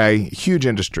 Yep. Okay. Huge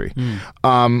industry. But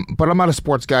I'm not a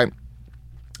sports guy.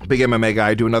 Big MMA guy.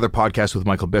 I do another podcast with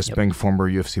Michael Bisping, former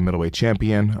UFC middleweight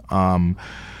champion.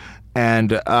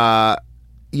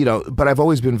 You know, but I've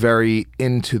always been very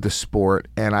into the sport,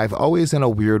 and I've always, in a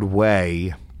weird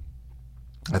way,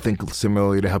 I think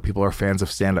similarly to how people are fans of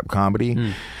stand-up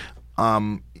comedy,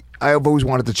 I've always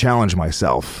wanted to challenge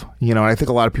myself. You know, and I think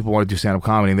a lot of people want to do stand-up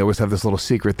comedy, and they always have this little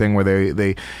secret thing where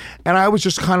they and I always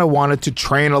just kind of wanted to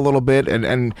train a little bit,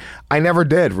 and I never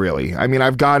did, really. I mean,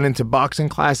 I've gotten into boxing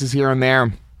classes here and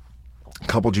there, a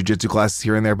couple jiu-jitsu classes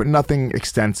here and there, but nothing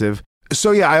extensive.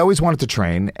 So yeah, I always wanted to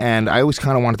train, and I always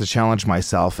kind of wanted to challenge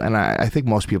myself, and I think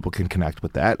most people can connect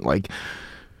with that. Like,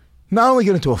 not only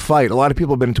get into a fight, a lot of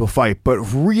people have been into a fight, but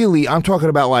really, I'm talking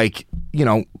about, like, you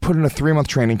know, put in a 3-month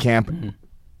training camp,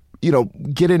 you know,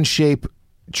 get in shape,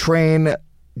 train,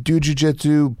 do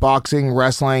jiu-jitsu, boxing,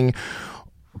 wrestling,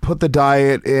 put the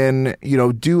diet in, you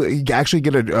know, actually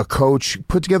get a coach,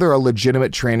 put together a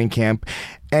legitimate training camp,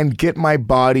 and get my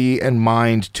body and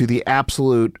mind to the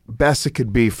absolute best it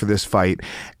could be for this fight,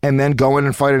 and then go in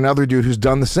and fight another dude who's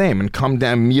done the same, and come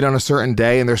down, meet on a certain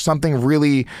day, and there's something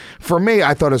really, for me,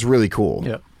 I thought it was really cool.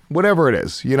 Yeah. Whatever it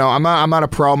is, you know, I'm not a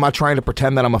pro. I'm not trying to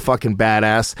pretend that I'm a fucking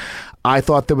badass. I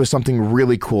thought there was something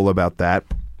really cool about that.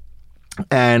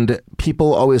 And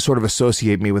people always sort of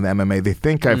associate me with MMA. They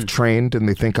think I've trained, and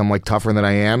they think I'm, like, tougher than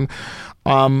I am.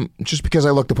 Just because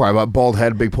I look the part. I'm a bald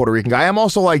head, big Puerto Rican guy. I'm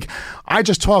also, like, I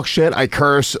just talk shit. I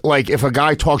curse. Like, if a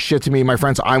guy talks shit to me, my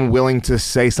friends, I'm willing to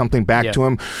say something back to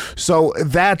him. So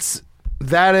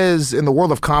that is, in the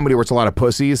world of comedy where it's a lot of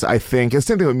pussies, I think. It's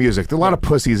the same thing with music. There are a lot of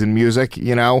pussies in music,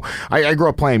 you know? I grew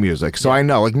up playing music, so I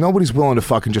know, like, nobody's willing to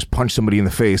fucking just punch somebody in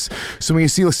the face. So when you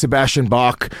see, like, Sebastian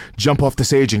Bach jump off the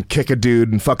stage and kick a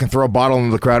dude and fucking throw a bottle into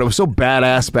the crowd, it was so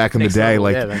badass back in the day.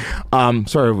 Like,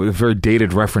 sorry, a very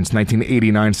dated reference,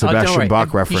 1989 Sebastian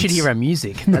Bach reference. You should hear our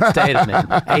music. That's dated, man.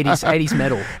 80s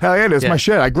metal. Hell yeah, it is my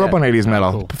shit. I grew up on 80s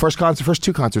metal. Cool. First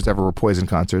 2 concerts ever were Poison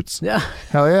concerts. Yeah.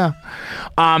 Hell yeah.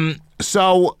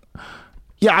 So,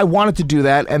 yeah, I wanted to do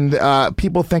that, and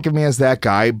people think of me as that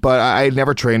guy, but I had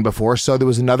never trained before. So there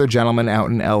was another gentleman out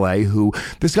in L.A. who,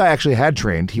 this guy actually had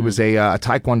trained. He was a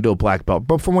Taekwondo black belt,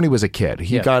 but from when he was a kid.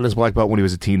 He got his black belt when he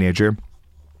was a teenager.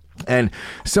 And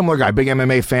similar guy, big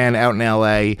MMA fan out in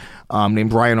L.A.,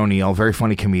 named Ryan O'Neal, very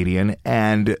funny comedian.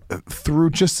 And through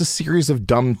just a series of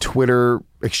dumb Twitter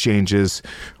exchanges,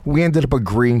 we ended up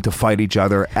agreeing to fight each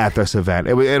other at this event.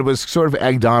 It was sort of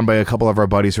egged on by a couple of our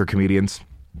buddies who are comedians,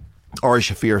 Ari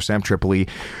Shafir, Sam Tripoli.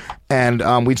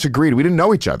 And we just agreed. We didn't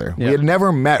know each other. Yeah. We had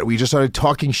never met. We just started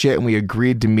talking shit, and we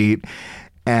agreed to meet.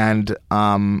 And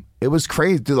it was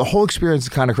crazy. The whole experience is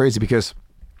kind of crazy because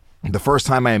the first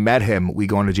time I met him, we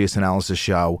go on to Jason Ellis'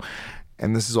 show,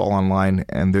 and this is all online,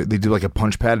 and they do like a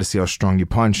punch pad to see how strong you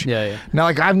punch. Yeah. Now,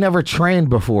 like, I've never trained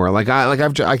before. Like,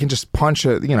 I can just punch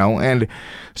it, you know, and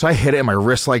so I hit it, and my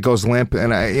wrist, like, goes limp,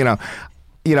 and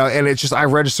you know, and it's just, I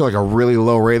register like a really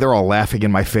low rate. They're all laughing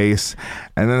in my face.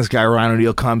 And then this guy, Ryan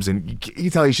O'Neal, comes and you can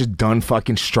tell he's just done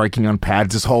fucking striking on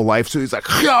pads his whole life. So he's like,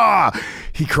 yeah!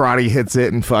 He karate hits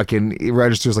it and fucking he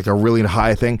registers like a really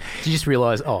high thing. Did you just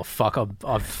realize, oh, fuck,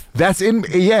 I've... That's in,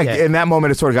 yeah, in that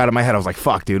moment it sort of got in my head. I was like,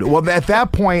 fuck, dude. Well, at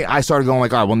that point, I started going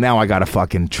like, all right, well, now I got to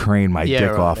fucking train my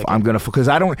dick off. Okay. I'm going to, because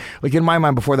I don't, like in my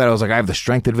mind before that, I was like, I have the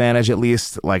strength advantage at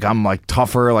least. Like I'm like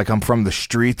tougher, like I'm from the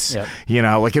streets, you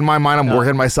know, like in my mind, I'm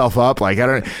working myself up. Like I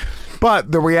don't,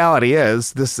 but the reality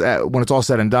is this, when it's all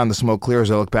said and done, the smoke clears.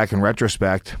 I look back in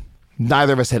retrospect.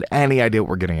 Neither of us had any idea what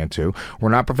we're getting into. We're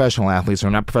not professional athletes. We're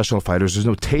not professional fighters. There's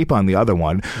no tape on the other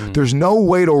one. There's no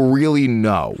way to really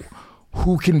know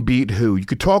who can beat who. You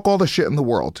could talk all the shit in the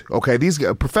world. Okay, these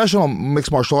professional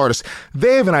mixed martial artists,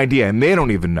 they have an idea and they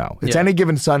don't even know. It's any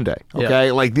given Sunday.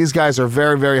 Okay, like these guys are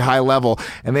very, very high level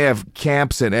and they have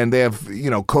camps and they have,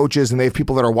 you know, coaches and they have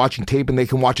people that are watching tape and they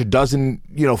can watch a dozen,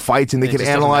 you know, fights and they can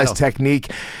analyze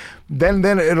technique. Then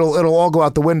it'll all go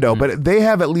out the window. But they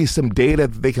have at least some data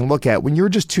that they can look at. When you're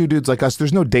just two dudes like us,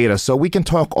 there's no data. So we can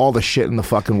talk all the shit in the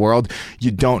fucking world.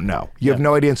 You don't know. You have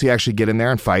no idea until you actually get in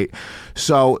there and fight.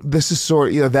 So this is sort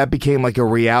of, you know, that became like a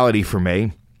reality for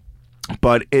me.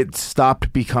 But it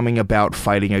stopped becoming about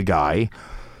fighting a guy.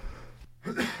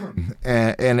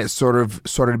 And it sort of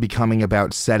started becoming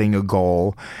about setting a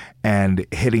goal and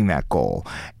hitting that goal.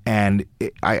 And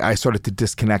I started to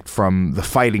disconnect from the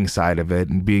fighting side of it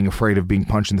and being afraid of being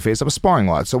punched in the face. I was sparring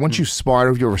a lot. So once you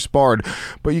spar, you're sparred,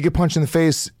 but you get punched in the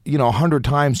face, you know, 100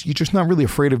 times, you're just not really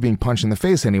afraid of being punched in the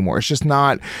face anymore. It's just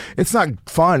not, it's not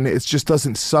fun. It just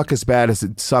doesn't suck as bad as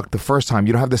it sucked the first time.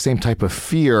 You don't have the same type of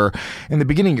fear. In the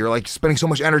beginning, you're like spending so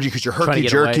much energy because you're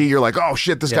herky-jerky. You're like, oh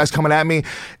shit, this guy's coming at me.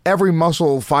 Every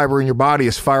muscle fiber in your body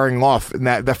is firing off. And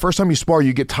that first time you spar,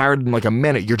 you get tired in like a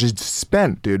minute. You're just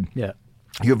spent, dude. Yeah.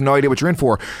 You have no idea what you're in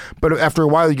for. But after a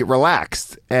while, you get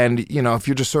relaxed. And, you know, if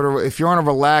you're just sort of, if you're on a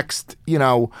relaxed, you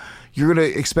know, you're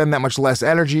going to expend that much less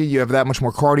energy. You have that much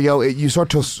more cardio. You start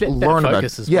to learn about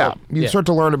it. You start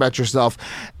to learn about yourself.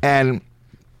 And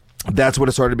that's what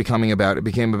it started becoming about. It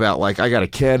became about, like, I got a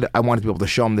kid. I wanted to be able to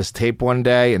show him this tape one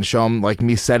day and show him, like,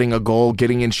 me setting a goal,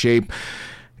 getting in shape,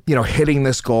 you know, hitting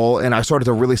this goal. And I started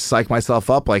to really psych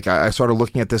myself up. Like, I started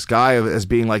looking at this guy as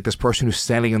being like this person who's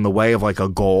standing in the way of like a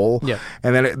goal. Yeah.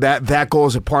 And then that goal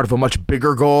is a part of a much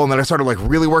bigger goal. And then I started like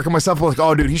really working myself up, like,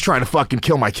 oh dude, he's trying to fucking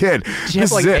kill my kid. Did you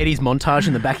have like Eddie's montage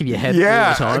in the back of your head all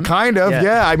the time? Kind of.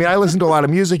 Yeah. I mean, I listen to a lot of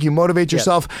music. You motivate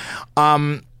yourself.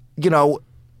 You know,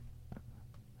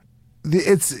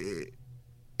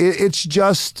 it's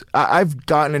just, I've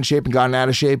gotten in shape and gotten out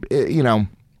of shape. You know,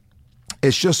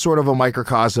 it's just sort of a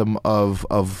microcosm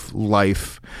of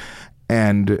life,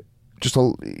 and just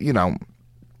a, you know,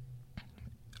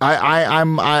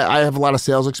 I have a lot of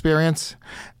sales experience,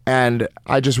 and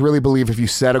I just really believe if you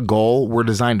set a goal, we're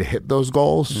designed to hit those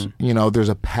goals. You know, there's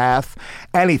a path.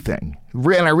 Anything,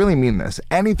 and I really mean this.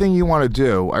 Anything you want to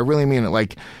do, I really mean it.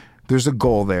 Like, there's a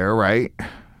goal there, right?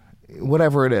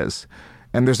 Whatever it is.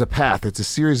 And there's a path. It's a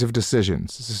series of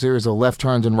decisions. It's a series of left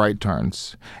turns and right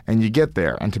turns. And you get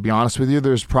there. And to be honest with you,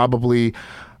 there's probably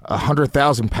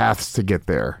 100,000 paths to get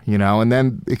there, you know, and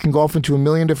then it can go off into a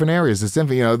million different areas. It's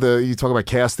infinite, you know, you talk about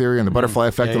GaS theory and the butterfly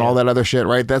effect and all that other shit,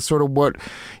 right? That's sort of what,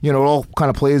 you know, it all kind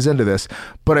of plays into this.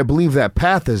 But I believe that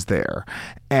path is there.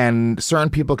 And certain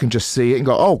people can just see it and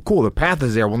go, oh, cool, the path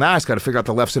is there. Well, now I just got to figure out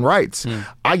the lefts and rights.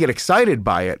 I get excited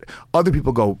by it. Other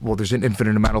people go, well, there's an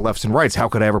infinite amount of lefts and rights. How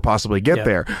could I ever possibly get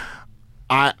there?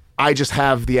 I just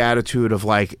have the attitude of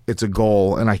like, it's a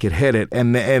goal and I could hit it.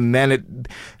 And then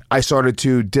I started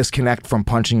to disconnect from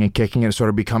punching and kicking, and it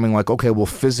started becoming like, okay, well,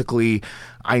 physically,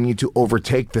 I need to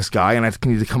overtake this guy, and I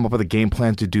need to come up with a game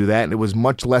plan to do that. And it was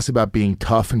much less about being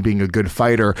tough and being a good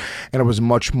fighter, and it was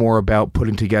much more about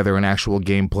putting together an actual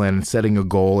game plan and setting a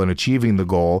goal and achieving the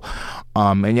goal.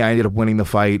 And yeah, I ended up winning the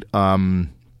fight.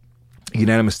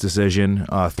 Unanimous decision,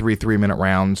 3 3-minute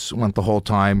rounds, went the whole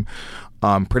time.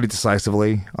 Pretty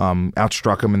decisively,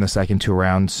 outstruck him in the second 2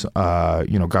 rounds,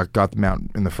 you know, got them out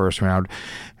in the first round.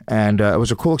 And it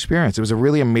was a cool experience. It was a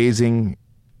really amazing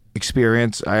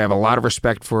experience. I have a lot of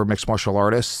respect for mixed martial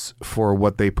artists for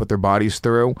what they put their bodies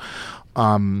through.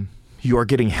 You are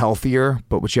getting healthier,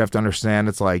 but what you have to understand,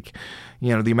 it's like,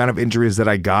 you know, the amount of injuries that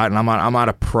I got, and I'm not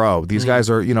a pro. These guys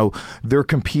are, you know, they're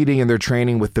competing and they're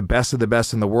training with the best of the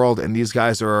best in the world, and these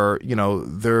guys are, you know,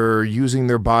 they're using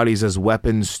their bodies as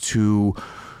weapons to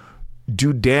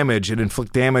do damage and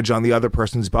inflict damage on the other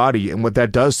person's body. And what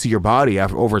that does to your body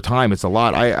over time, it's a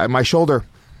lot. My shoulder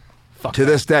To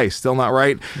this day, still not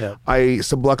right. Yep. I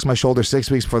subluxed my shoulder 6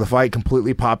 weeks before the fight,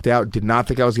 completely popped out, did not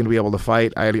think I was going to be able to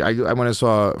fight. I went and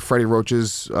saw Freddie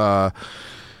Roach's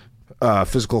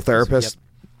physical therapist. Yep.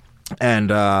 And,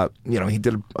 he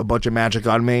did a bunch of magic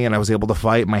on me, and I was able to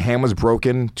fight. My hand was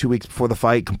broken 2 weeks before the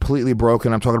fight, completely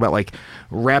broken. I'm talking about, like,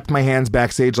 wrapped my hands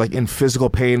backstage, like, in physical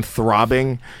pain,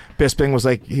 throbbing. Bisping was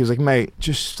like, mate,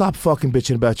 just stop fucking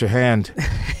bitching about your hand.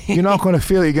 You're not going to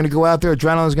feel it. You're going to go out there,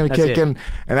 adrenaline's going to kick in.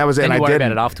 And that was it. And I worry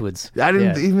didn't about it afterwards. I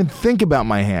didn't even think about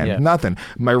my hand. Nothing.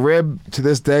 My rib, to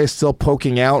this day, is still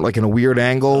poking out, like, in a weird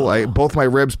angle. Both my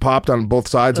ribs popped on both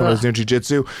sides when I was doing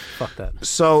jiu-jitsu. Fuck that.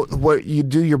 So what you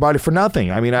do your body for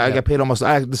nothing. I mean, I got paid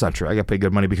that's not true. I got paid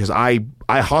good money because I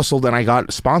hustled and I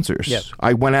got sponsors. Yep.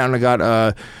 I went out and I got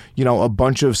a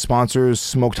bunch of sponsors,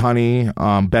 Smoked Honey,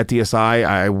 Bet DSI.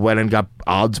 I went and got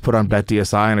odds put on Bet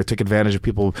DSI, and I took advantage of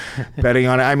people betting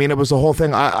on it. I mean, it was the whole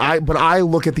thing. But I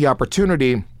look at the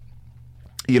opportunity.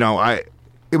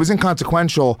 It was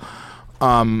inconsequential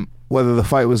whether the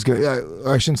fight was good.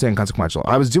 I shouldn't say inconsequential.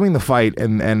 I was doing the fight,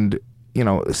 and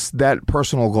that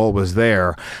personal goal was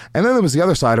there. And then there was the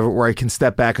other side of it where I can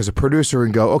step back as a producer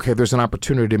and go, okay, there's an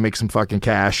opportunity to make some fucking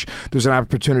cash. There's an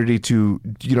opportunity to,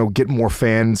 get more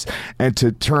fans and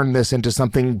to turn this into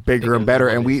something bigger and better.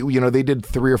 And they did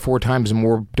 3 or 4 times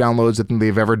more downloads than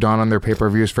they've ever done on their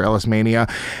pay-per-views for Ellis Mania.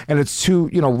 And it's 2,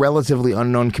 relatively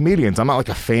unknown comedians. I'm not like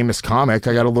a famous comic.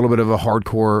 I got a little bit of a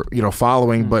hardcore,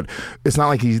 following, but it's not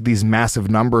like these massive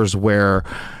numbers where,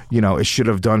 it should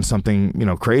have done something,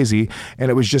 crazy. And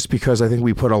it was just because I think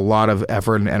we put a lot of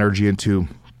effort and energy into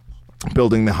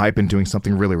building the hype and doing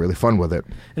something really, really fun with it.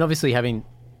 And obviously having,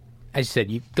 as you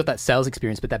said, you've got that sales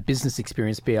experience, but that business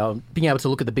experience, being able to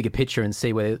look at the bigger picture and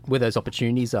see where those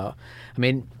opportunities are. I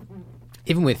mean,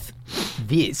 even with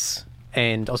this,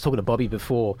 and I was talking to Bobby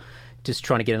before, just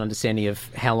trying to get an understanding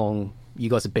of how long you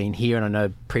guys have been here. And I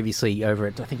know previously over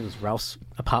at, I think it was Ralph's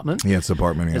apartment. Yeah, it's an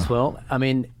apartment, as well. I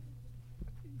mean,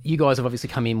 you guys have obviously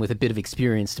come in with a bit of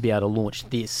experience to be able to launch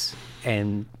this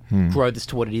and grow this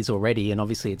to what it is already, and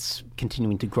obviously it's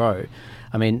continuing to grow.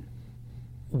 I mean,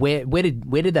 where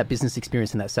did that business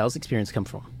experience and that sales experience come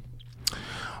from?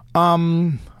 I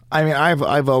mean,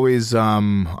 I've always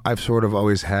I've sort of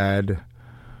always had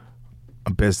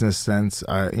a business sense.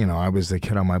 I was the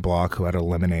kid on my block who had a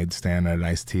lemonade stand and an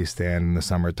iced tea stand in the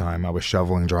summertime. I was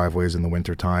shoveling driveways in the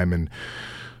wintertime and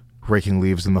raking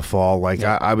leaves in the fall. Like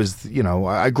I was,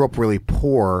 I grew up really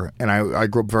poor, and I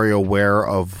grew up very aware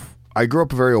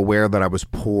that I was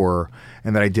poor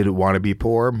and that I didn't want to be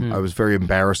poor. I was very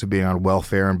embarrassed of being on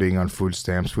welfare and being on food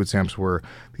stamps. Food stamps were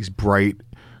these bright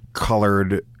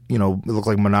colored, it looked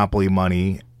like Monopoly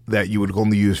money that you would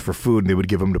only use for food, and they would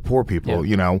give them to poor people,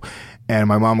 And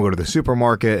my mom would go to the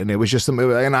supermarket, and it was just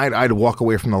and I'd walk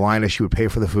away from the line as she would pay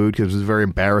for the food because it was very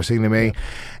embarrassing to me. Yeah.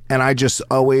 And I just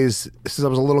always, since I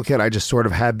was a little kid, I just sort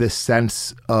of had this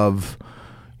sense of,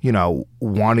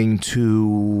 wanting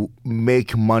to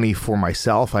make money for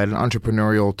myself. I had an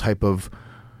entrepreneurial type of,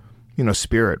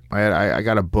 spirit. I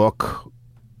got a book,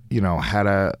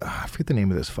 I forget the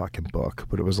name of this fucking book,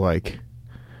 but it was like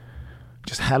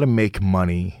just how to make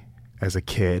money as a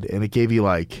kid. And it gave you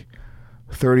like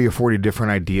 30 or 40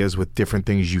 different ideas with different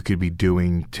things you could be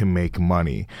doing to make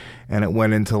money. And it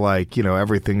went into like,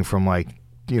 everything from like,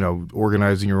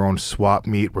 organizing your own swap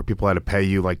meet where people had to pay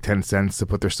you like 10 cents to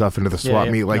put their stuff into the swap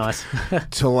meet, like nice.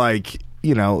 To like,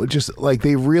 just like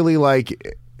they really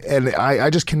like, and I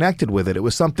just connected with it. It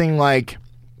was something like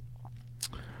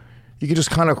you can just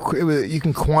you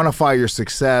can quantify your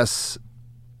success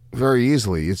very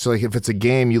easily. It's like if it's a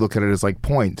game, you look at it as like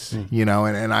points,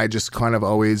 and I just kind of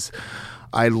always,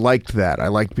 I liked that. I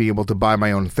liked being able to buy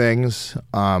my own things.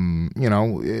 I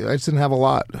just didn't have a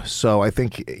lot. So I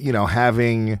think,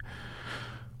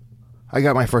 I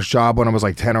got my first job when I was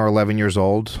like 10 or 11 years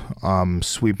old,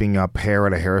 sweeping up hair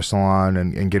at a hair salon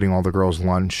and getting all the girls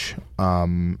lunch.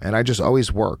 And I just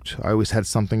always worked. I always had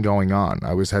something going on.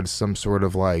 I always had some sort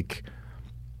of like,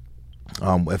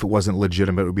 if it wasn't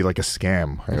legitimate, it would be like a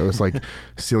scam. I was like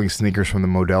stealing sneakers from the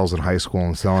models in high school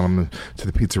and selling them to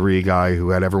the pizzeria guy who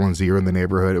had everyone's ear in the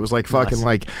neighborhood. It was like fucking nice.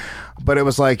 Like, but it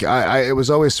was like, it was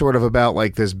always sort of about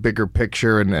like this bigger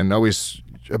picture and always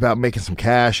about making some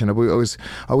cash, and we always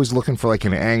looking for like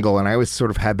an angle, and I always sort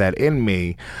of had that in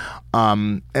me.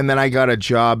 And then I got a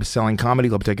job selling comedy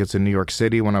club tickets in New York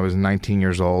City when I was 19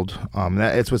 years old.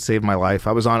 It's what saved my life.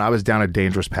 I was down a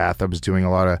dangerous path. I was doing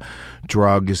a lot of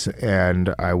drugs,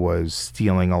 and I was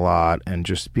stealing a lot, and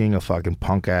just being a fucking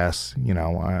punk ass.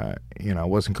 I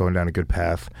wasn't going down a good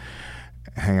path.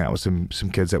 Hanging out with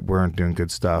some kids that weren't doing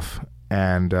good stuff.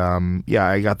 And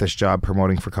I got this job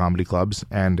promoting for comedy clubs,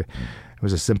 and It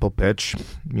was a simple pitch.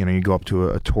 You know, you go up to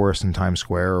a tourist in Times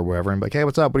Square or wherever and be like, hey,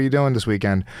 what's up? What are you doing this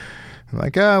weekend? I'm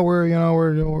like,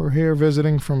 we're here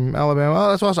visiting from Alabama. Oh,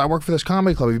 that's awesome. I work for this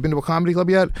comedy club. Have you been to a comedy club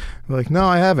yet? I'm like, no,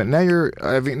 I haven't.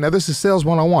 Now this is sales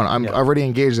 101. I'm already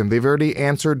engaged them. They've already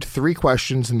answered 3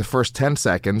 questions in the first 10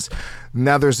 seconds.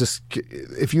 Now there's this.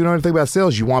 If you know anything about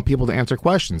sales, you want people to answer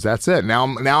questions. That's it. Now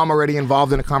I'm already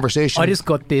involved in a conversation. I just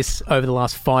got this over the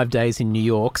last 5 days in New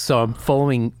York, so I'm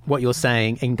following what you're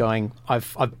saying and going,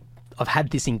 I've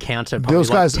had this encounter probably those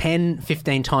guys, 10,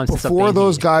 15 times since I've been Before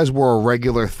those here. guys were a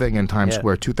regular thing in Times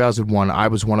Square, 2001, I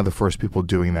was one of the first people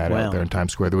doing that out there in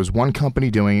Times Square. There was one company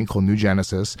doing it called New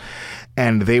Genesis,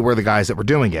 and they were the guys that were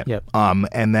doing it. Yep.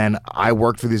 And then I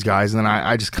worked for these guys, and then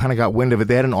I just kind of got wind of it.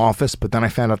 They had an office, but then I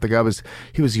found out the guy was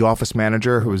the office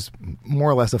manager who was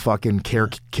more or less a fucking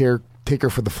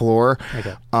caretaker for the floor.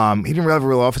 Okay. He didn't really have a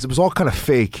real office. It was all kind of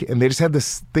fake, and they just had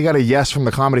this. They got a yes from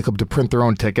the comedy club to print their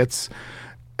own tickets.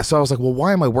 So I was like, well,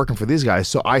 why am I working for these guys?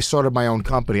 So I started my own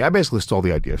company. I basically stole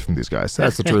the ideas from these guys.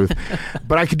 That's the truth.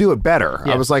 But I could do it better.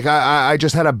 Yeah. I was like, I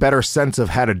just had a better sense of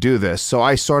how to do this. So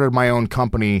I started my own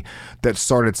company that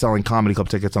started selling comedy club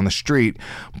tickets on the street.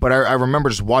 But I remember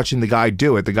just watching the guy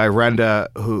do it. The guy, Renda,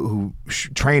 who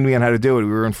trained me on how to do it.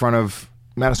 We were in front of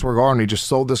Madison Square Garden. He just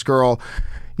sold this girl.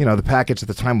 You know, the package at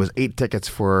the time was 8 tickets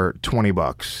for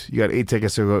 $20. You got 8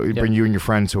 tickets to go, bring you and your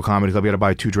friends to a comedy club. You had to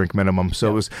buy a 2-drink minimum.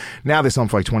 So it was, now they sell them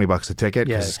for like $20 a ticket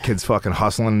because kids fucking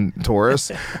hustling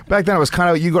tourists. Back then it was kind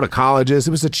of, you go to colleges.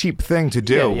 It was a cheap thing to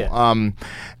do.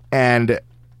 And,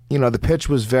 you know, the pitch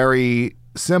was very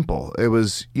simple. It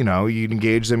was, you know, you'd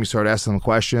engage them, you start asking them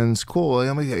questions. Cool.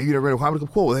 You never been to a comedy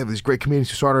club? Cool. They have these great comedians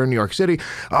who started in New York City.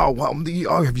 Oh, well,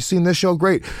 have you seen this show?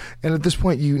 Great. And at this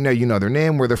point, you know their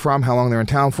name, where they're from, how long they're in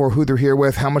town for, who they're here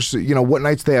with, how much, you know, what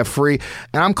nights they have free.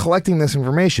 And I'm collecting this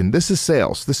information. This is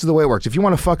sales. This is the way it works. If you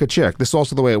want to fuck a chick, this is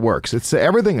also the way it works. It's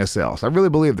everything is sales. I really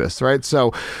believe this, right?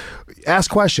 So ask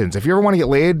questions. If you ever want to get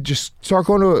laid, just start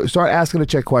asking a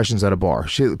chick questions at a bar.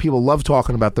 People love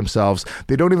talking about themselves.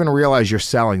 They don't even realize you're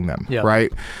selling them,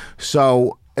 right?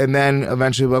 So, and then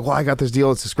eventually like, well, I got this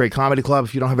deal. It's this great comedy club.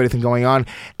 If you don't have anything going on,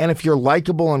 and if you're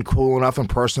likable and cool enough and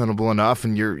personable enough,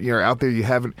 and you're out there, you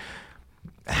haven't.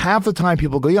 Half the time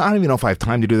people go, I don't even know if I have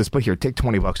time to do this, but here, take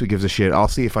 $20. Who gives a shit? I'll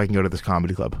see if I can go to this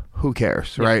comedy club. Who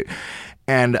cares, right?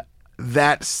 And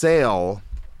that sale.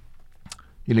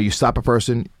 You know, you stop a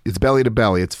person, it's belly to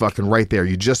belly. It's fucking right there.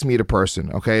 You just meet a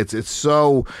person, okay? It's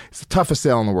the toughest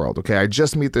sale in the world, okay? I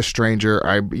just meet this stranger.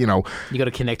 You got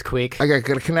to connect quick. I got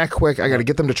to connect quick. I got to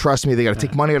get them to trust me. They got to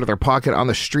take money out of their pocket on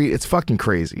the street. It's fucking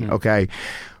crazy, okay?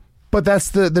 But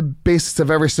that's the basis of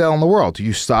every sale in the world.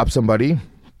 You stop somebody.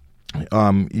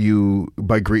 You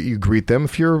greet them.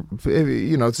 If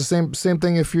it's the same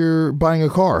thing if you're buying a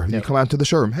car. You come out to the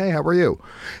showroom. Hey, how are you?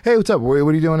 Hey, what's up? What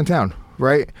are you doing in town?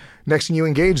 Right? Next thing, you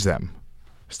engage them.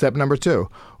 Step number 2.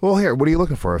 Well, here, what are you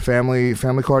looking for? A family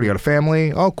card? You got a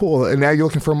family? Oh, cool. And now you're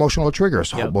looking for emotional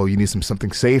triggers. Oh, well, you need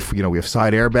something safe. You know, we have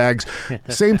side airbags.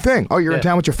 Same thing. Oh, you're in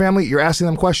town with your family. You're asking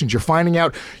them questions. You're finding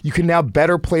out you can now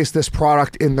better place this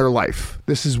product in their life.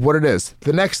 This is what it is.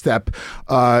 The next step,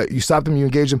 you stop them, you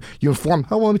engage them, you inform,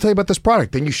 oh, well, let me tell you about this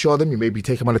product. Then you show them, you maybe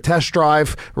take them on a test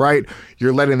drive, right?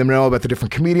 You're letting them know about the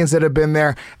different comedians that have been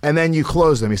there. And then you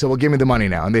close them. You say, well, give me the money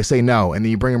now. And they say no. And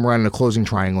then you bring them around in a closing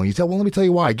triangle. And you tell, well, let me tell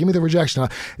you why. Give me the rejection.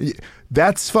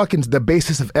 That's fucking the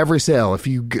basis of every sale. If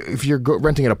you're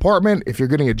renting an apartment, if you're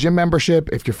getting a gym membership,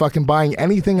 if you're fucking buying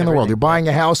anything in the world, you're buying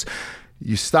a house,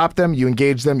 you stop them, you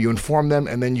engage them, you inform them,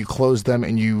 and then you close them,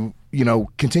 and you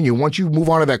continue. Once you move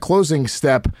on to that closing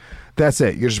step, that's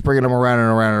it. You're just bringing them around and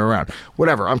around and around.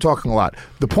 Whatever. I'm talking a lot.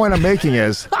 The point I'm making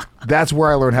is that's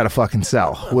where I learned how to fucking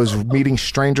sell, was meeting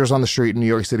strangers on the street in New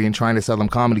York City and trying to sell them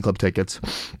comedy club tickets.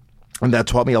 And that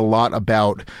taught me a lot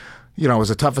about, it was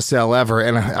the toughest sale ever.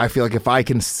 And I feel like if I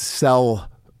can sell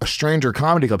a stranger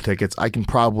comedy club tickets, I can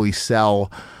probably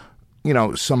sell,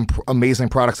 some amazing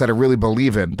products that I really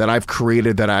believe in, that I've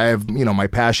created, that I have, my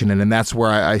passion in. And that's where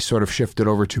I sort of shifted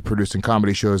over to producing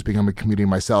comedy shows, becoming a comedian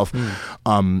myself,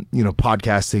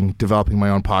 podcasting, developing my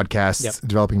own podcasts,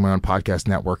 developing my own podcast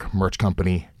network, merch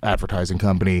company, advertising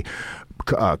company,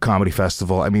 comedy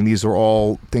festival. I mean, these are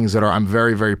all things that I'm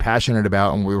very, very passionate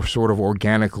about, and we were sort of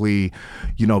organically,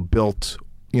 built,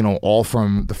 all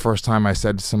from the first time I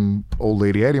said to some old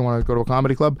lady, hey, do you want to go to a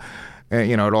comedy club? And,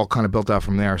 it all kind of built out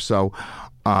from there. So,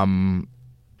 I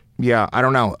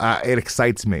don't know. It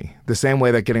excites me. The same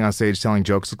way that getting on stage telling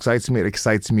jokes excites me, it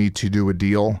excites me to do a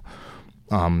deal.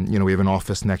 We have an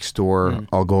office next door.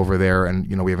 I'll go over there, and,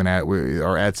 we have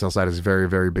our ad sales side is a very,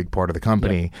 very big part of the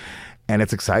company. And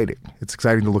it's exciting. It's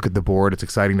exciting to look at the board. It's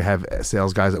exciting to have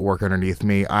sales guys that work underneath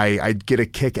me. I get a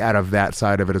kick out of that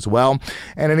side of it as well.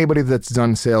 And anybody that's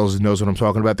done sales knows what I'm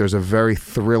talking about. There's a very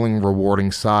thrilling,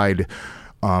 rewarding side.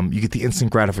 You get the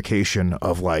instant gratification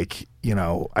of like, you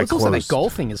know, it's also that goal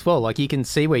thing as well. Like you can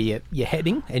see where you're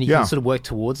heading and you can sort of work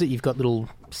towards it. You've got little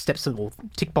steps or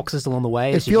tick boxes along the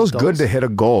way. It feels good to hit a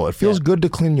goal. It feels good to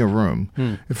clean your room.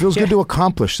 It feels good to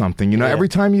accomplish something. You know, every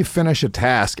time you finish a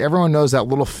task, everyone knows that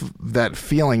little that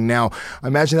feeling. Now,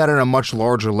 imagine that on a much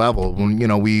larger level. When, you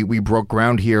know, we broke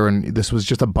ground here and this was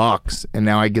just a box, and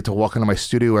now I get to walk into my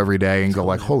studio every day and go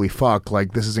like, holy fuck,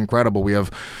 like this is incredible. We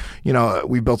have, you know,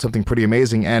 we built something pretty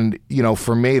amazing. And, you know,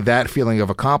 for me, that feeling of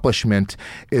accomplishment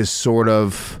is sort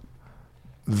of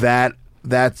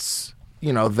that's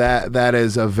you know, that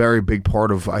is a very big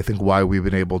part of, I think, why we've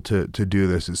been able to do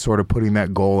this. Is sort of putting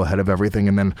that goal ahead of everything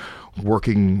and then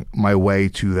working my way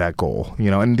to that goal.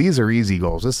 You know, and these are easy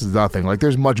goals. This is nothing. Like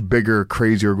there's much bigger,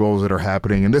 crazier goals that are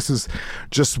happening, and this is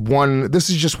just one of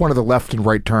the left and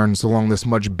right turns along this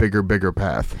much bigger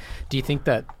path. Do you think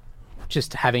that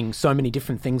just having so many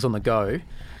different things on the go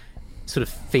sort of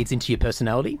feeds into your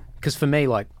personality? Because for me,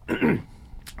 like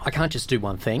I can't just do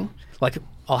one thing. Like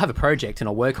I'll have a project and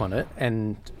I'll work on it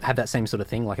and have that same sort of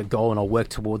thing, like a goal, and I'll work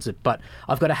towards it. But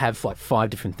I've got to have like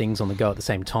 5 different things on the go at the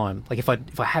same time. Like if I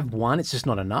have one, it's just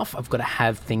not enough. I've got to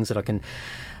have things that I don't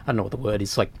know what the word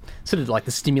is, like sort of like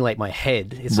to stimulate my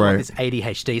head. It's like this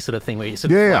ADHD sort of thing where you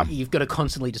sort of like, you've got to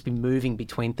constantly just be moving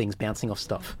between things, bouncing off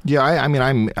stuff. Yeah, I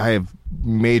mean, I have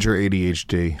major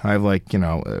ADHD. I have like, you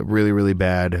know, really, really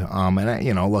bad. And I,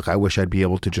 you know, look, I wish I'd be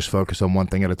able to just focus on one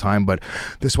thing at a time, but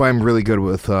this is why I'm really good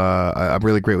with, I'm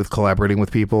really great with collaborating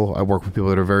with people. I work with people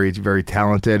that are very, very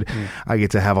talented. I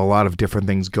get to have a lot of different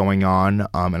things going on.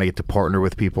 And I get to partner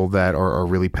with people that are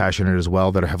really passionate as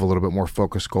well, that have a little bit more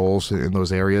focused goals in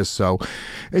those areas. So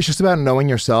it's just about knowing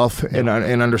yourself and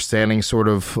understanding sort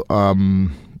of,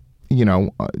 you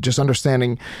know, just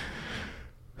understanding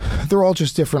they're all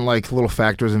just different, like little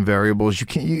factors and variables. You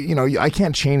can't, you know, I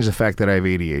can't change the fact that I have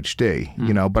ADHD,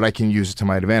 you know, but I can use it to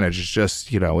my advantage. It's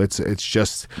just, you know, it's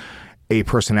just a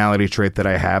personality trait that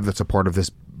I have that's a part of this,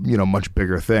 you know, much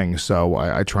bigger thing. So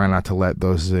I try not to let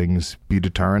those things be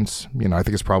deterrents. You know, I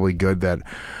think it's probably good that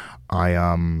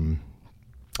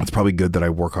it's probably good that I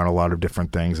work on a lot of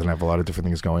different things and have a lot of different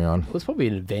things going on. Well, it's probably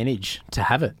an advantage to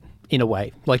have it in a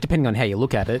way. Like depending on how you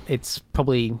look at it, it's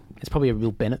probably a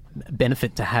real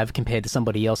benefit to have compared to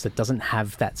somebody else that doesn't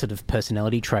have that sort of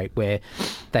personality trait where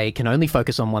they can only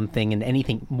focus on one thing, and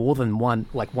anything more than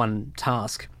one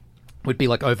task would be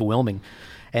like overwhelming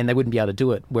and they wouldn't be able to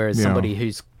do it. Whereas somebody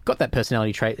who's got that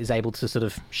personality trait is able to sort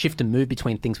of shift and move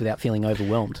between things without feeling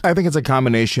overwhelmed. I think it's a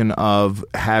combination of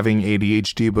having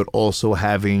ADHD, but also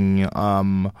having,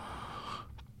 I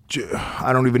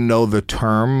don't even know the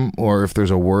term or if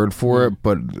there's a word for it,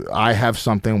 but I have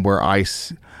something where I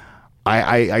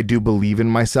do believe in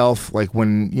myself. Like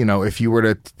when, you know, if you were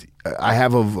to, I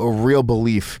have a real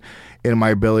belief in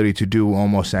my ability to do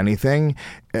almost anything.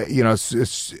 You know,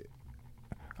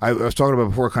 I was talking about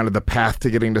before, kind of the path to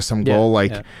getting to some goal.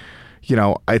 You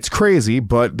know, it's crazy,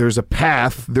 but there's a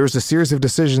path. There's a series of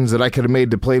decisions that I could have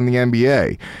made to play in the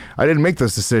NBA. I didn't make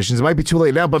those decisions. It might be too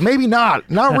late now, but maybe not.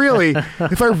 Not really.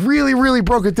 If I really, really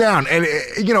broke it down. And,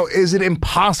 you know, is it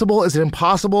impossible? Is it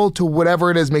impossible to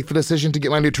whatever it is, make the decision to get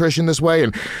my nutrition this way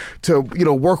and to, you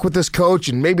know, work with this coach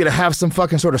and maybe to have some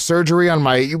fucking sort of surgery on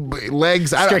my legs?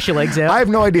 Stretch your legs out. I have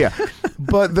no idea.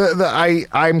 But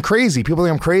I'm crazy. People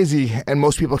think I'm crazy, and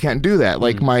most people can't do that.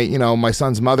 Like my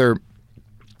son's mother,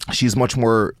 she's much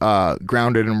more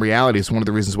grounded in reality. So one of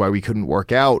the reasons why we couldn't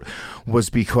work out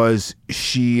was because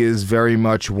she is very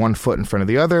much one foot in front of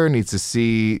the other, needs to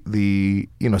see the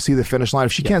finish line.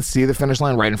 If she can't see the finish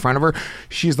line right in front of her,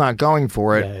 she's not going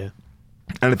for it. Yeah.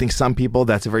 And I think some people,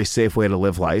 that's a very safe way to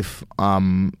live life.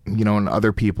 You know, and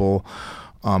other people,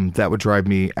 that would drive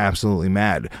me absolutely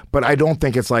mad. But I don't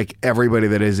think it's like everybody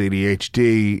that is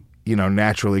ADHD, you know,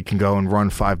 naturally can go and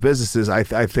run 5 businesses. I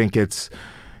think it's,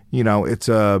 you know, it's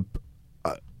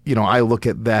you know, I look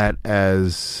at that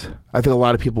as, I think a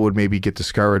lot of people would maybe get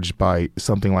discouraged by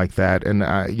something like that. And,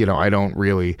 you know, I didn't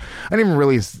even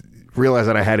really realize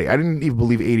that I had it. I didn't even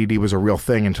believe ADD was a real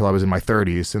thing until I was in my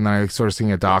 30s. And then I started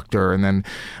seeing a doctor, and then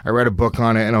I read a book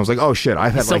on it, and I was like, oh shit,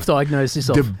 I've had self-diagnosed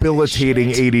yourself.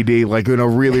 Debilitating ADD, like in a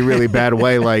really, really bad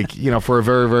way, like, you know, for a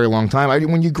very, very long time.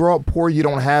 When you grow up poor, you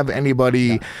don't have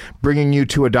anybody bringing you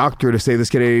to a doctor to say this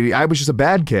kid had ADD. I was just a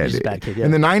bad kid.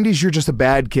 In the 90s, you're just a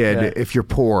bad kid if you're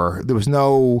poor. There was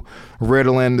no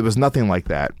Ritalin. There was nothing like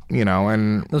that, you know,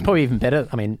 and it was probably even better.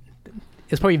 I mean,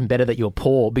 it's probably even better that you're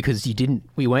poor because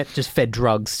we weren't just fed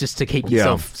drugs just to keep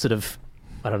yourself sort of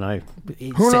I don't know,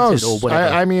 who knows? Or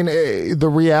whatever. I mean, the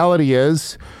reality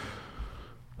is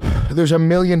there's a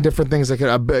million different things that could,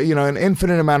 an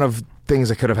infinite amount of things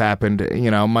that could have happened.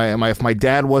 You know, if my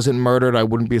dad wasn't murdered, I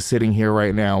wouldn't be sitting here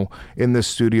right now in this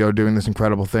studio doing this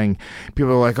incredible thing.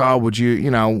 People are like, oh, would you,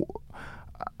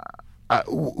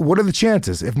 what are the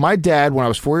chances? If my dad, when I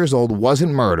was 4 years old,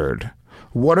 wasn't murdered,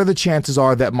 what are the chances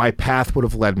are that my path would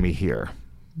have led me here?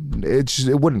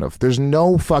 It wouldn't have. There's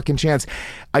no fucking chance.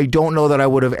 I don't know that I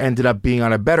would have ended up being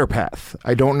on a better path.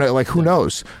 I don't know. Like, who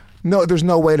knows? No, there's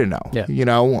no way to know. Yeah. You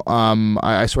know,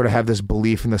 I sort of have this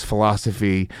belief and this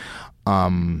philosophy.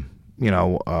 You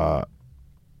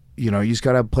just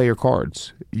gotta play your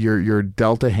cards. You're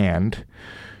dealt a hand.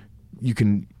 You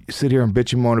can sit here and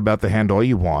bitch and moan about the hand all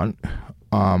you want.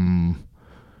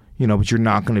 But you're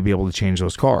not going to be able to change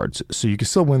those cards. So you can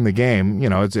still win the game.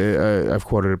 I've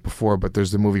quoted it before, but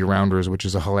there's the movie Rounders, which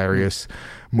is a hilarious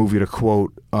movie to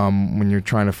quote when you're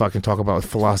trying to fucking talk about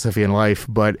philosophy and life.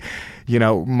 But,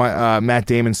 Matt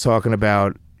Damon's talking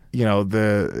about,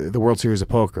 the World Series of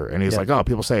Poker. And he's like, oh,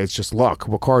 people say it's just luck.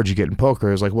 What cards you get in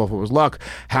poker? It's like, well, if it was luck,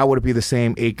 how would it be the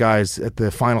same 8 guys at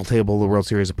the final table of the World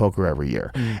Series of Poker every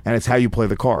year? And it's how you play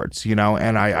the cards, and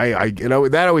I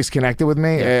that always connected with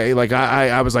me.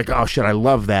 I was like, oh shit, I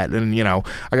love that. And, I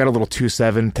got a little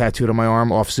 2-7 tattooed on my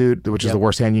arm, offsuit, which is the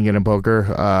worst hand you can get in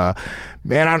poker.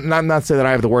 Man, I'm not saying that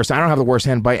I have the worst. I don't have the worst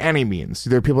hand by any means.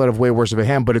 There are people that have way worse of a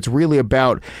hand, but it's really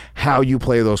about how you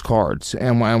play those cards.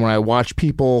 And when I watch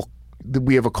people,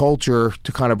 we have a culture,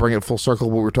 to kind of bring it full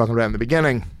circle what we were talking about in the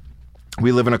beginning.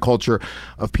 We live in a culture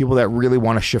of people that really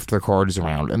want to shift their cards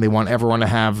around, and they want everyone to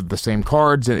have the same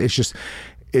cards. And it's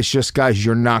just, guys,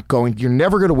 you're never going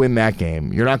to win that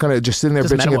game. You're not going to just sit there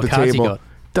bitching at the table.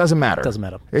 Doesn't matter.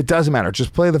 It doesn't matter.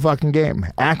 Just play the fucking game.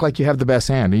 Act like you have the best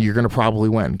hand, and you're going to probably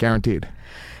win, guaranteed.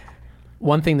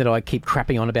 One thing that I keep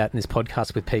crapping on about in this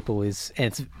podcast with people is, and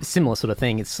it's a similar sort of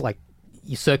thing, it's like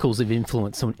your circles of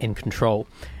influence and control.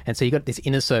 And so you've got this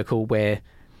inner circle where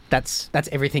that's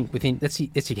everything within, it's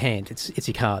your hand, it's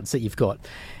your cards that you've got.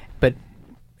 But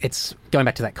it's going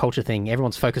back to that culture thing.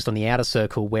 Everyone's focused on the outer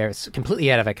circle where it's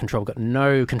completely out of our control. We've got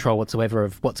no control whatsoever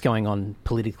of what's going on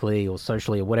politically or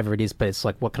socially or whatever it is. But it's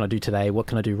like, what can I do today? What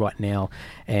can I do right now?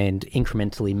 And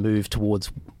incrementally move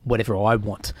towards whatever I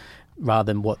want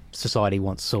rather than what society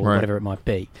wants or whatever it might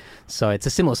be. So it's a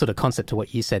similar sort of concept to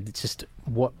what you said. It's just,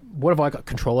 what have I got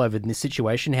control over in this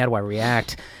situation? How do I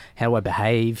react? How do I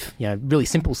behave? Really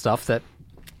simple stuff that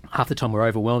half the time we're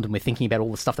overwhelmed and we're thinking about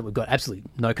all the stuff that we've got absolutely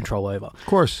no control over. Of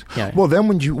course. Well, then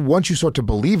once you start to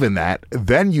believe in that,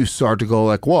 then you start to go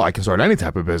like, well, I can start any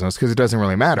type of business because it doesn't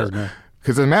really matter.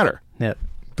 Because it doesn't matter. Yeah.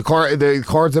 The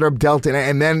cards that are dealt in,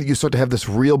 and then you start to have this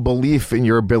real belief in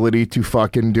your ability to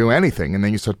fucking do anything, and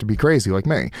then you start to be crazy like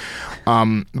me.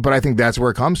 But I think that's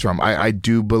where it comes from. I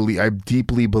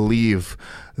deeply believe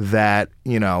that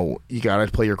you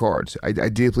gotta play your cards. I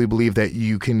deeply believe that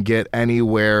you can get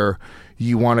anywhere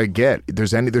you want to get.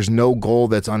 There's no goal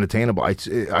that's unattainable. I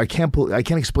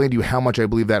can't explain to you how much I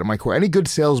believe that in my core. Any good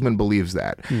salesman believes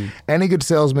that. Any good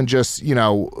salesman just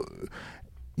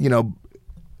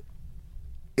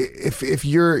if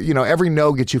you're every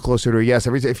no gets you closer to a yes.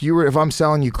 If I'm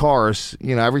selling you cars,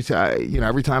 every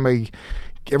time I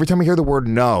hear the word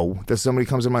no, that somebody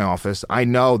comes in my office, I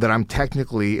know that I'm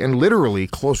technically and literally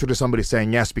closer to somebody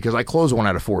saying yes because I close 1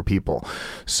 out of 4 people.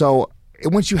 So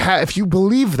if you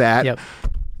believe that,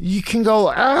 you can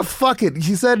go, fuck it.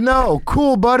 He said no.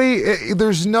 Cool, buddy.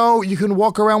 You can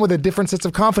walk around with a different sense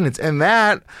of confidence, and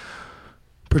that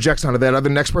projects onto that other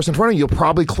next person in front of you. You'll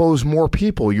probably close more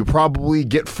people. You probably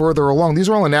get further along. These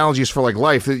are all analogies for like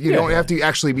life. You don't have to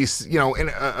actually be,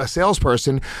 a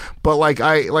salesperson, but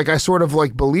I sort of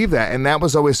like believe that, and that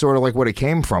was always sort of like what it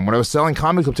came from. When I was selling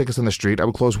comedy club tickets on the street, I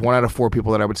would close 1 out of 4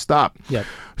 people that I would stop. Yep.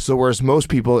 So whereas most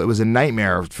people, it was a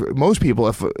nightmare. For most people,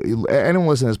 if anyone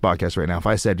listening to this podcast right now, if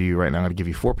I said to you right now, I'm going to give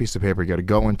you 4 pieces of paper, you got to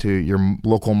go into your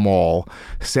local mall,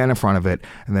 stand in front of it,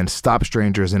 and then stop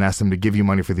strangers and ask them to give you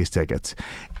money for these tickets.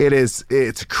 It's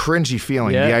a cringy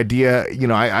feeling. The idea,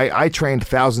 I trained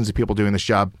thousands of people doing this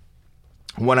job.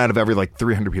 1 out of every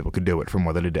 300 people could do it for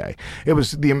more than a day. It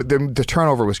was the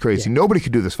turnover was crazy. Nobody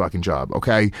could do this fucking job.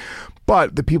 Okay.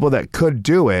 But the people that could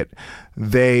do it,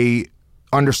 they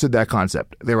understood that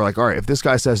concept. They were like, all right, if this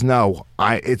guy says no,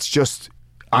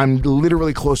 I'm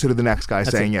literally closer to the next guy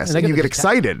saying yes. And you get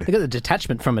excited. They got the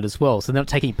detachment from it as well. So they're not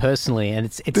taking it personally. And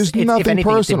it's There's nothing if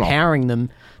anything, personal. It's empowering them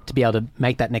to be able to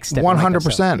make that next step.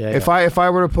 100%. If I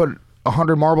were to put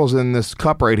 100 marbles in this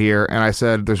cup right here, and I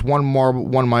said there's one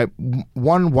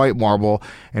white marble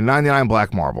and 99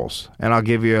 black marbles, and I'll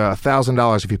give you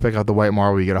 $1,000 if you pick out the white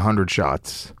marble, you get 100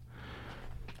 shots.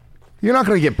 You're not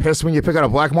going to get pissed when you pick out a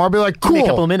black marble. Be like, cool, give me a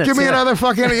couple of minutes, give me another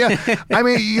fucking, I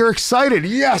mean, you're excited.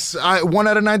 Yes, 1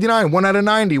 out of 99, 1 out of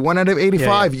 90, 1 out of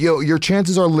 85. Your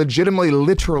chances are legitimately,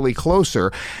 literally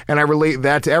closer. And I relate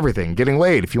that to everything. Getting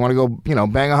laid. If you want to go,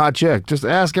 bang a hot chick, just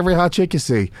ask every hot chick you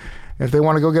see. If they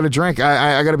want to go get a drink,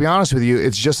 I got to be honest with you,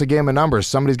 it's just a game of numbers.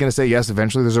 Somebody's going to say yes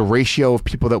eventually. There's a ratio of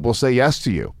people that will say yes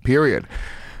to you, period.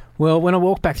 Well, when I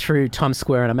walked back through Times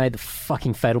Square and I made the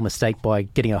fucking fatal mistake by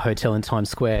getting a hotel in Times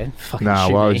Square,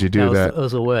 why would you do that? It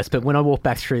was the worst. But when I walk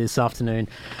back through this afternoon,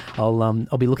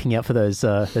 I'll be looking out for those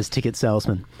ticket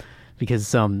salesmen.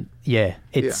 Because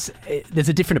there's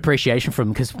a different appreciation from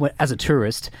them. Because as a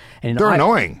tourist, and they're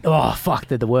annoying. Oh fuck,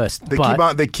 they're the worst.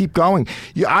 They keep going.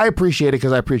 I appreciate it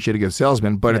because I appreciate a good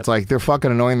salesman, but it's like they're fucking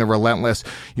annoying. They're relentless.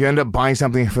 You end up buying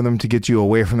something from them to get you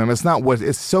away from them.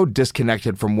 It's so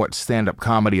disconnected from what stand-up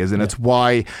comedy is, and it's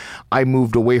why I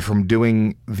moved away from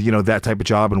doing that type of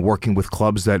job and working with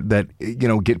clubs that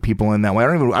get people in that way.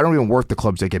 I don't even work the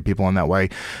clubs that get people in that way,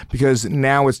 because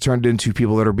now it's turned into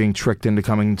people that are being tricked into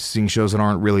coming to seeing shows that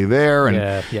aren't really there, and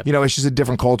it's just a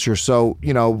different culture. So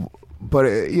but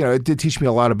it did teach me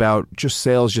a lot about just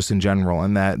sales, just in general,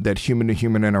 and that human to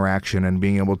human interaction, and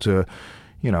being able to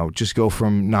just go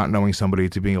from not knowing somebody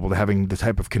to being able to having the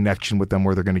type of connection with them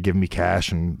where they're going to give me cash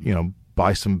and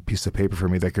buy some piece of paper for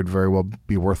me that could very well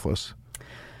be worthless.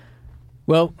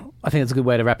 Well, I think that's a good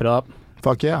way to wrap it up.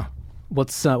 Fuck yeah.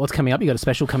 What's coming up? You got a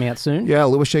special coming out soon? Yeah,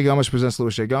 Louis J. Gomez presents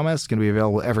Louis J. Gomez. It's going to be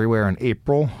available everywhere in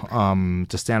April.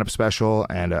 It's a stand-up special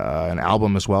and an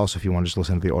album as well. So if you want to just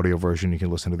listen to the audio version, you can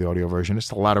listen to the audio version.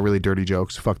 It's a lot of really dirty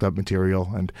jokes, fucked up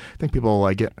material, and I think people will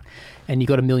like it. And you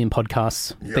got 1 million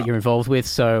podcasts that you're involved with.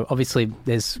 So obviously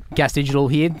there's GaS Digital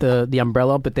here, the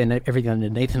umbrella, but then everything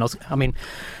underneath. And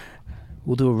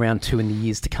we'll do a round 2 in the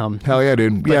years to come. Hell yeah,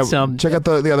 dude. But, check out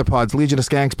the other pods. Legion of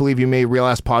Skanks, Believe You Me, Real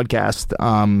Ass Podcast.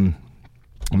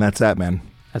 And that's that, man.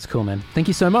 That's cool, man. Thank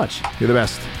you so much. You're the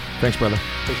best. Thanks, brother.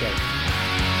 Appreciate it.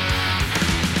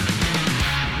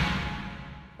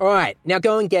 All right, now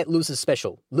go and get Lewis's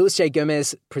special. Louis J.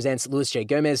 Gomez presents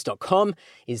louisjgomez.com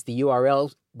is the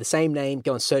URL, the same name.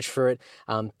 Go and search for it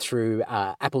through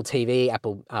Apple TV,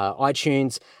 Apple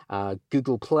iTunes,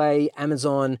 Google Play,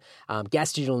 Amazon,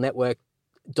 GaS Digital Network.com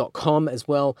as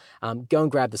well. Go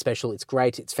and grab the special. It's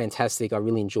great. It's fantastic. I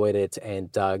really enjoyed it, and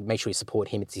make sure you support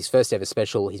him. It's his first ever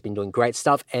special. He's been doing great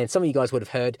stuff, and some of you guys would have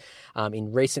heard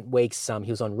in recent weeks he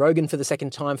was on Rogan for the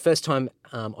second time, first time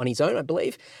on his own, I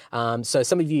believe. So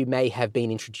some of you may have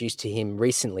been introduced to him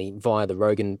recently via the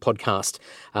Rogan podcast,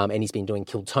 and he's been doing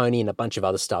Kill Tony and a bunch of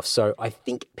other stuff. So I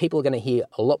think people are going to hear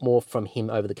a lot more from him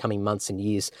over the coming months and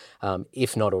years,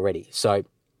 if not already. So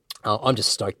I'm just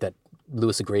stoked that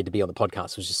Lewis agreed to be on the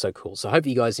podcast, which is so cool. So I hope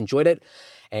you guys enjoyed it,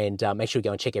 and make sure you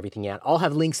go and check everything out. I'll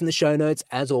have links in the show notes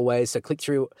as always. So click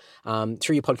through your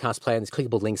podcast player, and there's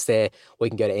clickable links there, or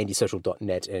you can go to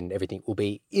andysocial.net, and everything will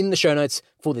be in the show notes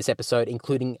for this episode,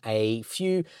 including a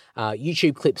few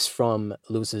YouTube clips from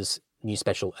Lewis's new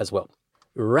special as well.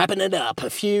 Wrapping it up, a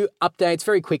few updates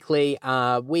very quickly.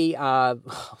 We are,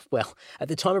 well, at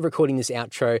the time of recording this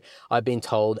outro, I've been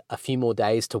told a few more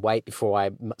days to wait before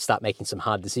I start making some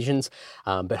hard decisions,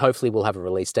 but hopefully we'll have a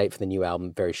release date for the new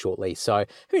album very shortly. So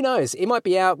who knows? It might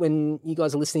be out when you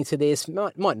guys are listening to this,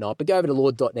 might not, but go over to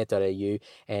lord.net.au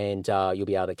and you'll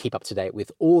be able to keep up to date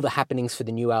with all the happenings for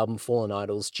the new album, Fallen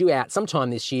Idols, due out sometime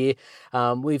this year.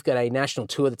 We've got a national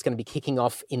tour that's going to be kicking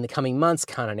off in the coming months.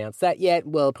 Can't announce that yet.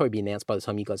 Well, it'll probably be announced by the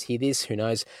time you guys hear this, who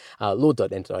knows.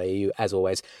 Lord.net.au, as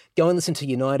always. Go and listen to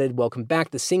United, Welcome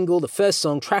Back, the single, the first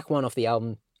song, track 1 off the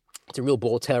album. It's a real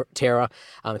ball terror.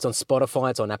 It's on Spotify,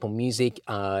 it's on Apple Music,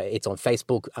 it's on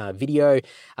Facebook video,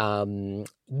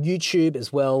 YouTube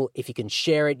as well. If you can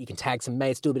share it, you can tag some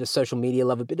mates, do a bit of social media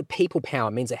love, a bit of people power.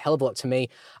 It means a hell of a lot to me.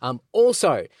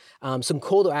 Also, some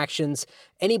call to actions.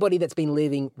 Anybody that's been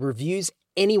leaving reviews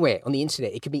anywhere on the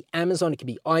internet, it could be Amazon, it could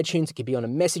be iTunes, it could be on a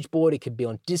message board, it could be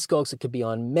on Discogs, it could be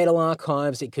on Metal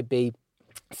Archives, it could be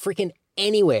freaking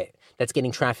anywhere that's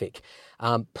getting traffic.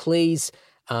 Please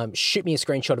shoot me a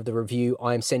screenshot of the review.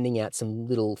 I am sending out some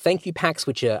little thank you packs,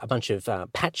 which are a bunch of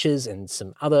patches and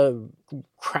some other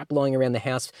crap lying around the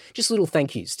house. Just little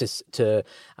thank yous to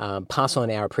pass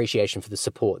on our appreciation for the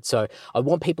support. So I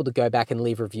want people to go back and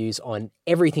leave reviews on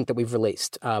everything that we've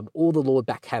released, all the Lord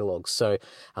back catalogs. So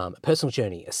Personal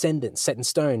Journey, Ascendant, Set in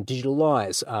Stone, Digital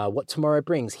Lies, What Tomorrow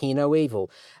Brings, Hear No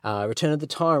Evil, Return of the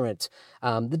Tyrant,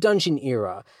 The Dungeon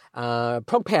Era,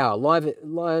 Prog Power, live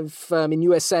in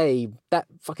USA, that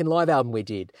fucking live album we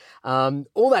did,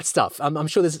 all that stuff. I'm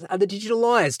sure there's other Digital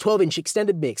Lies, 12-inch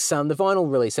extended mix, the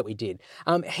vinyl release that we did.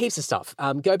 Heaps of stuff.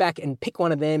 Go back and pick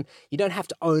one of them. You don't have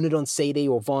to own it on CD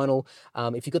or vinyl.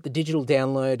 If you've got the digital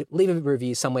download, leave a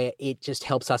review somewhere. It just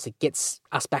helps us. It gets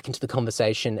us back into the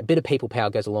conversation. A bit of people power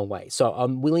goes a long way. So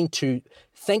I'm willing to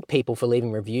thank people for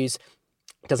leaving reviews.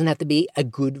 It doesn't have to be a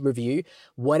good review,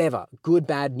 whatever, good,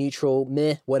 bad, neutral,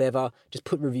 meh, whatever. Just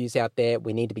put reviews out there.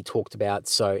 We need to be talked about,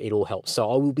 so it all helps. So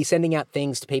I will be sending out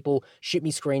things to people. Shoot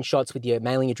me screenshots with your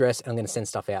mailing address, and I'm going to send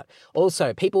stuff out.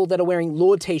 Also, people that are wearing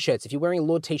Lord t-shirts, if you're wearing a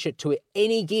Lord t-shirt to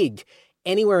any gig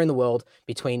anywhere in the world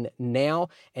between now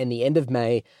and the end of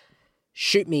May,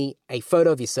 shoot me a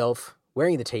photo of yourself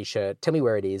wearing the t-shirt, tell me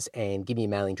where it is, and give me a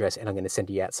mailing address, and I'm going to send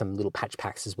you out some little patch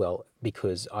packs as well,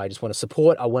 because I just want to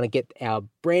support. I want to get our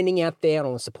branding out there, and I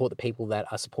want to support the people that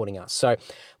are supporting us. So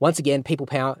once again, people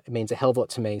power, it means a hell of a lot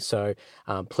to me. So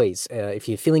please, if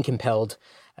you're feeling compelled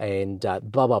and blah,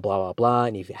 blah, blah, blah, blah,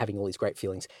 and if you're having all these great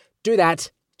feelings, do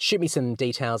that. Shoot me some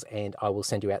details, and I will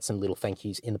send you out some little thank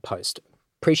yous in the post.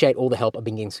 Appreciate all the help. I've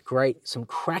been getting some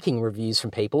cracking reviews from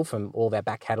people from all of our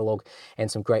back catalogue, and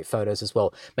some great photos as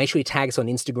well. Make sure you tag us on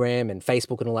Instagram and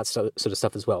Facebook and all that sort of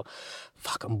stuff as well.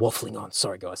 Fuck, I'm waffling on.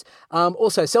 Sorry, guys.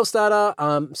 Also,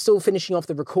 Self-Starter, still finishing off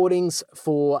the recordings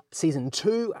for season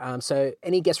 2. So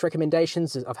any guest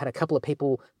recommendations? I've had a couple of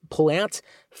people pull out.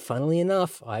 Funnily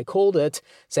enough, I called it.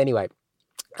 So anyway,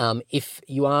 if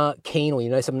you are keen, or you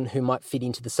know someone who might fit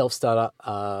into the Self-Starter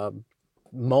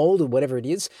mold or whatever it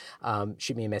is,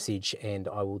 shoot me a message and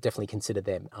I will definitely consider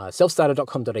them.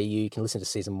 Selfstarter.com.au. You can listen to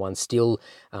season 1 still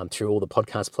through all the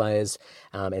podcast players,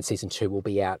 and season 2 will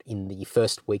be out in the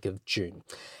first week of June.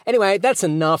 Anyway, that's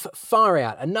enough. Far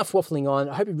out. Enough waffling on.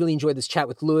 I hope you really enjoyed this chat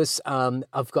with Lewis.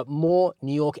 I've got more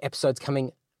New York episodes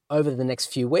coming over the next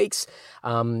few weeks.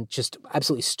 Just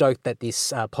absolutely stoked that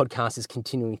this podcast is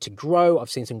continuing to grow. I've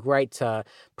seen some great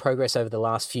progress over the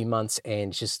last few months,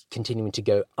 and just continuing to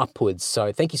go upwards.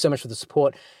 So thank you so much for the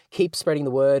support. Keep spreading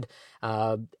the word.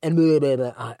 And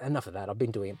enough of that. I've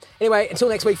been doing it. Anyway, until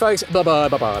next week, folks. Bye-bye,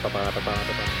 bye-bye, bye-bye, bye-bye,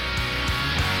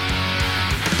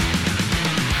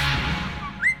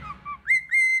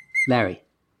 bye-bye.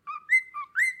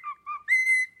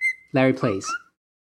 Larry, please.